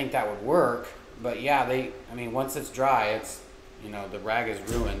just don't think that would work. But yeah, I mean, once it's dry, it's, you know, the rag is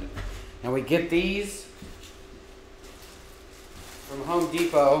ruined. And we get these from Home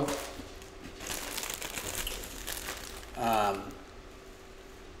Depot.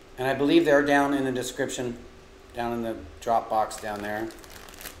 And I believe they're down in the description, down in the drop box down there,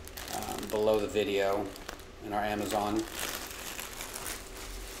 below the video in our Amazon.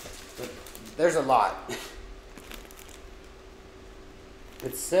 But there's a lot.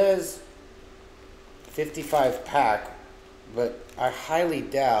 It says 55 pack, but I highly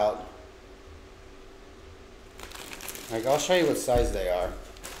doubt. Like, I'll show you what size they are.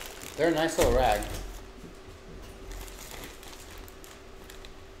 They're a nice little rag.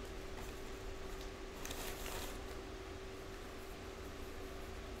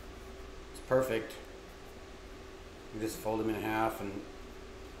 It's perfect. You just fold them in half and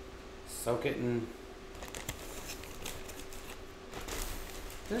soak it in.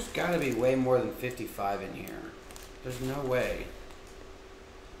 There's got to be way more than 55 in here. There's no way.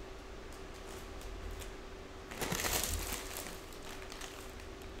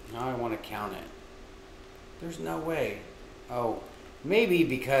 Now I want to count it. There's no way. Oh, maybe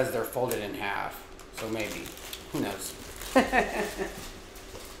because they're folded in half. So maybe. Who knows?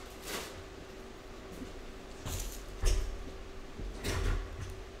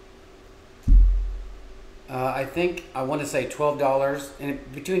 I think I want to say $12,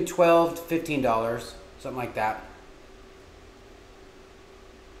 and between $12 to $15, something like that.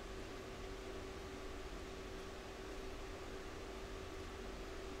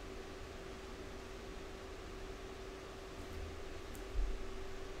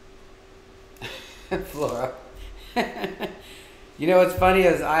 Flora. You know what's funny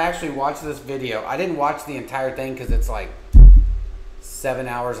is I actually watched this video. I didn't watch the entire thing because it's like 7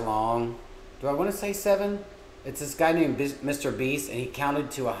 hours long. Do I want to say 7? It's this guy named Mr. Beast, and he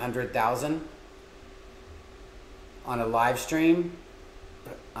counted to 100,000 on a live stream.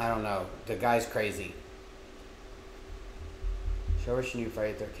 I don't know. The guy's crazy. Show us your new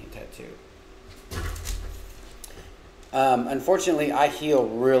Friday the 13th tattoo. Unfortunately, I heal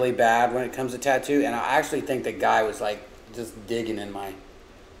really bad when it comes to tattoo, and I actually think the guy was like just digging in my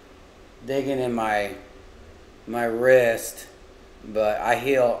wrist. But I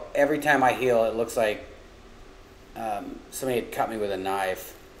heal every time I heal. It looks like somebody had cut me with a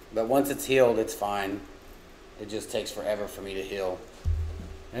knife. But once it's healed, it's fine. It just takes forever for me to heal.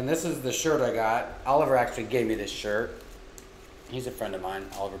 And this is the shirt I got. Oliver actually gave me this shirt. He's a friend of mine,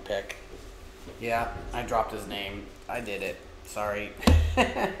 Oliver Pick. Yeah, I dropped his name. I did it. Sorry.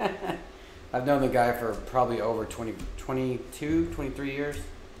 I've known the guy for probably over 22, 23 years.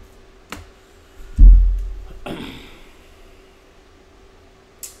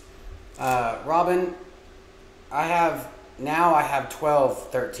 Robin, I have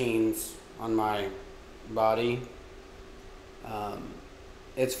 12 13s on my body.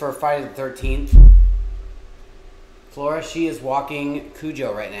 It's for Friday the 13th. Flora, she is walking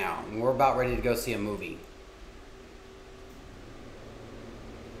Cujo right now, and we're about ready to go see a movie.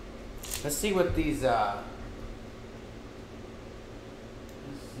 Let's see what these, let's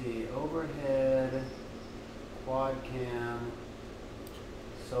see, overhead, quad cam,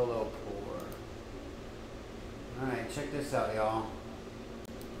 solo pour. Alright, check this out, y'all.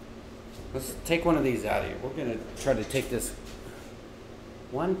 Let's take one of these out of here. We're gonna try to take this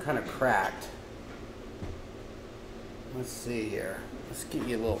one kind of cracked. Let's see here. Let's get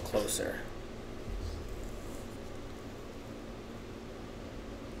you a little closer.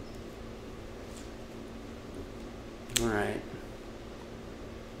 Alright.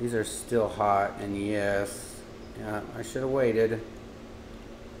 These are still hot, and yes. Yeah, I should have waited.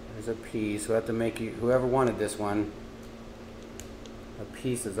 There's a piece. We'll have to make you, whoever wanted this one, a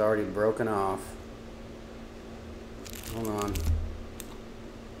piece is already broken off. Hold on.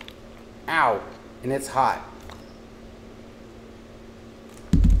 Ow! And it's hot.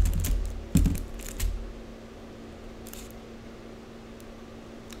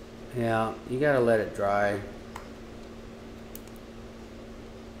 Yeah, you gotta let it dry.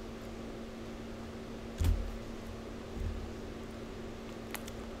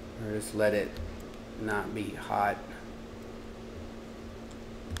 Or just let it not be hot.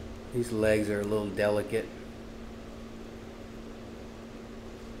 These legs are a little delicate.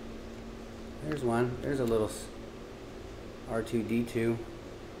 There's one. There's a little R2-D2.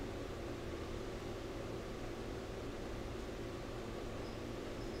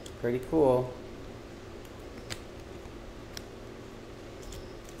 Pretty cool.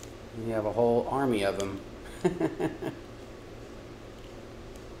 You have a whole army of them.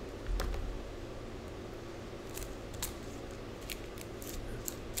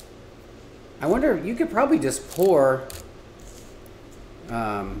 I wonder, you could probably just pour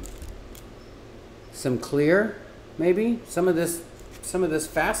some clear, maybe some of this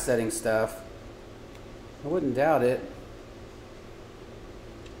fast setting stuff. I wouldn't doubt it.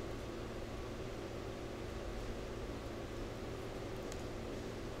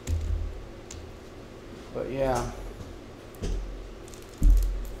 But yeah, it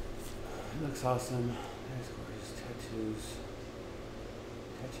looks awesome. There's gorgeous tattoos.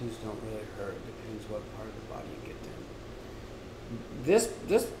 Tattoos don't really hurt. Depends what part of the body you get them.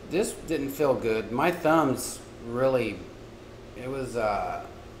 This didn't feel good. My thumbs really, it was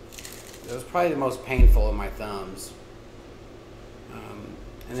probably the most painful of my thumbs.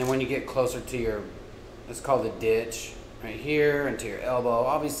 And then when you get closer to your, it's called the ditch, right here, and to your elbow.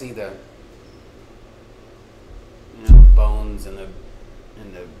 Obviously the bones and the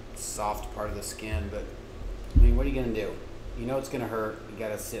soft part of the skin, but I mean, what are you gonna do? You know it's gonna hurt. You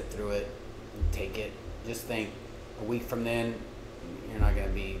gotta sit through it and take it. Just think, a week from then, you're not gonna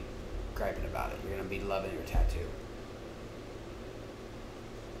be griping about it. You're gonna be loving your tattoo.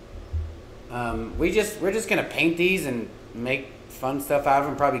 We're just gonna paint these and make fun stuff out of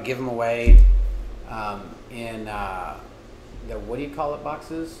them. Probably give them away in the, what do you call it,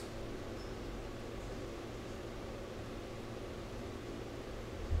 boxes?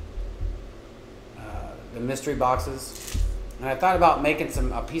 The mystery boxes. And I thought about making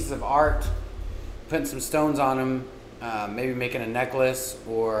a pieces of art, putting some stones on them, maybe making a necklace,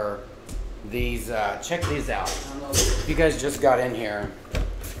 or these, check these out. I don't know if you guys just got in here.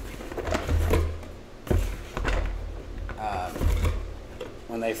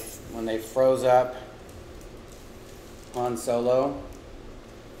 When they froze up on Solo,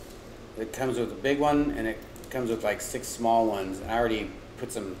 it comes with a big one, and it comes with like 6 small ones. And I already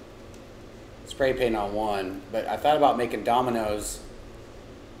put some spray paint on one, but I thought about making dominoes,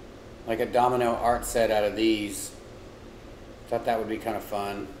 like a domino art set out of these. Thought that would be kind of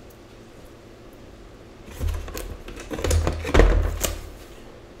fun.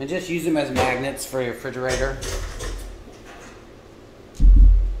 And just use them as magnets for your refrigerator.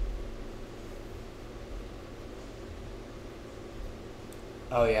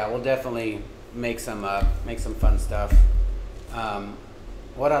 Oh yeah, we'll definitely make some fun stuff.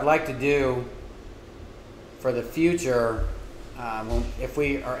 What I'd like to do for the future, if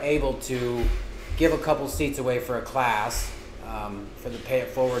we are able to give a couple seats away for a class, for the pay it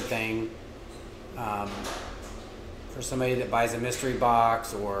forward thing, for somebody that buys a mystery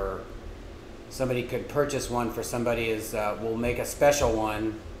box, or somebody could purchase one for somebody, we'll make a special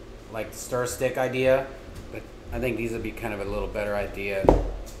one, like the stir stick idea, but I think these would be kind of a little better idea.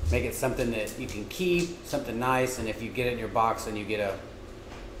 Make it something that you can keep, something nice, and if you get it in your box, then you get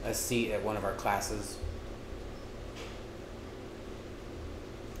a seat at one of our classes.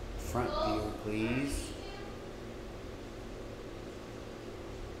 Front view, please.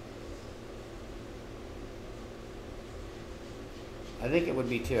 I think it would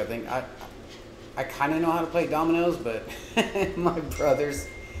be too. I think I kind of know how to play dominoes, but my brothers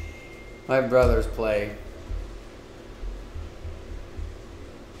play.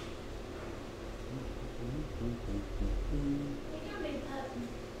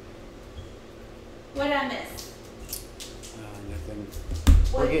 What did I miss? Nothing.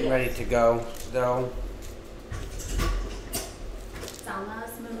 We're getting ready to go, though. It's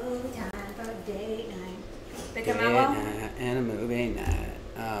almost movie time for date night. They come Date out well? night and a movie night.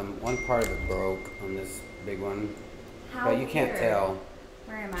 One part of it broke on this big one, How but you can't weird. tell.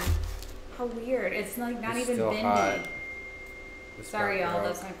 Where am I? How weird. It's like not It's even still bending. hot. This Sorry, part y'all.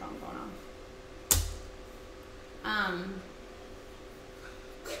 broke. That's my phone going off.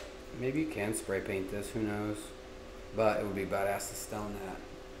 Maybe you can spray paint this. Who knows? But it would be badass to stone that.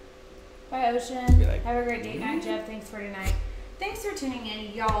 Bye, Ocean. Be like, Have a great date night, Jeff. Thanks for tonight. Thanks for tuning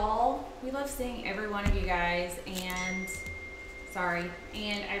in, y'all. We love seeing every one of you guys, and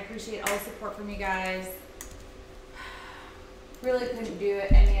I appreciate all the support from you guys. Really couldn't do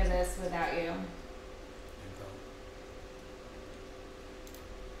any of this without you.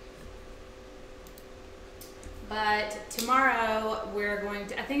 But tomorrow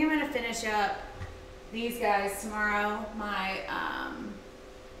I think I'm going to finish up these guys tomorrow. My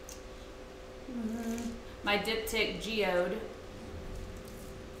diptych geode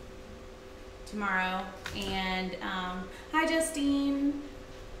tomorrow. And hi, Justine.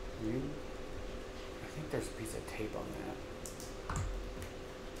 I think there's a piece of tape on that.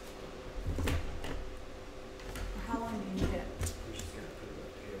 How long do you need it? I'm just gonna put it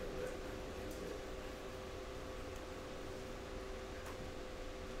up here.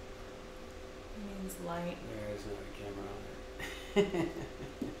 It means light. There is not a camera on it.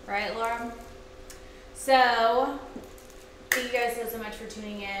 Right, Laura? So, thank you guys so much for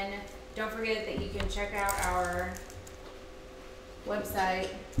tuning in. Don't forget that you can check out our website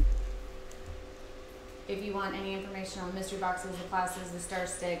if you want any information on mystery boxes, the classes, the star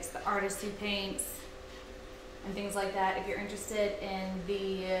sticks, the artist who paints, and things like that. If you're interested in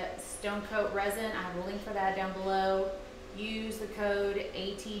the STONECOAT resin, I have a link for that down below. Use the code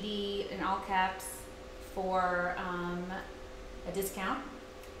ATD in all caps for a discount,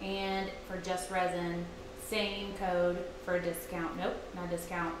 and for just resin, same code for a discount. Nope, not a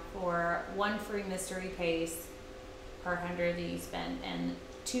discount, for 1 free mystery paste per 100 that you spend, and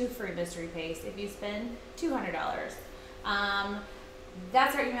 2 free mystery paste if you spend $200.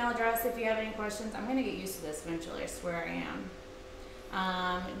 That's our email address if you have any questions. I'm gonna get used to this eventually, I swear I am.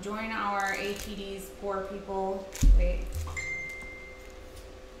 Join our APD's poor people. Wait.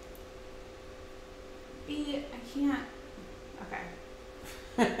 I can't. Okay.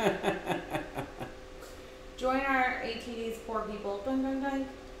 Join our ATD's poor people. Dun, dun, dun.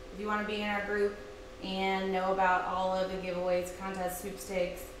 If you want to be in our group and know about all of the giveaways, contests,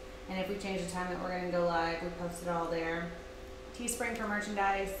 sweepstakes, and if we change the time that we're going to go live, we post it all there. Teespring for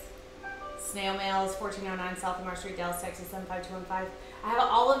merchandise. Snail mail is 1409 South Lamar Street, Dallas, Texas 75215. I have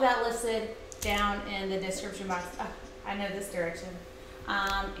all of that listed down in the description box. Oh, I know this direction.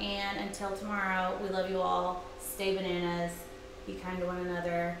 And until tomorrow, we love you all. Stay bananas. Be kind to one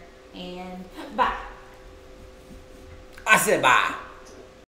another. And bye. I said bye.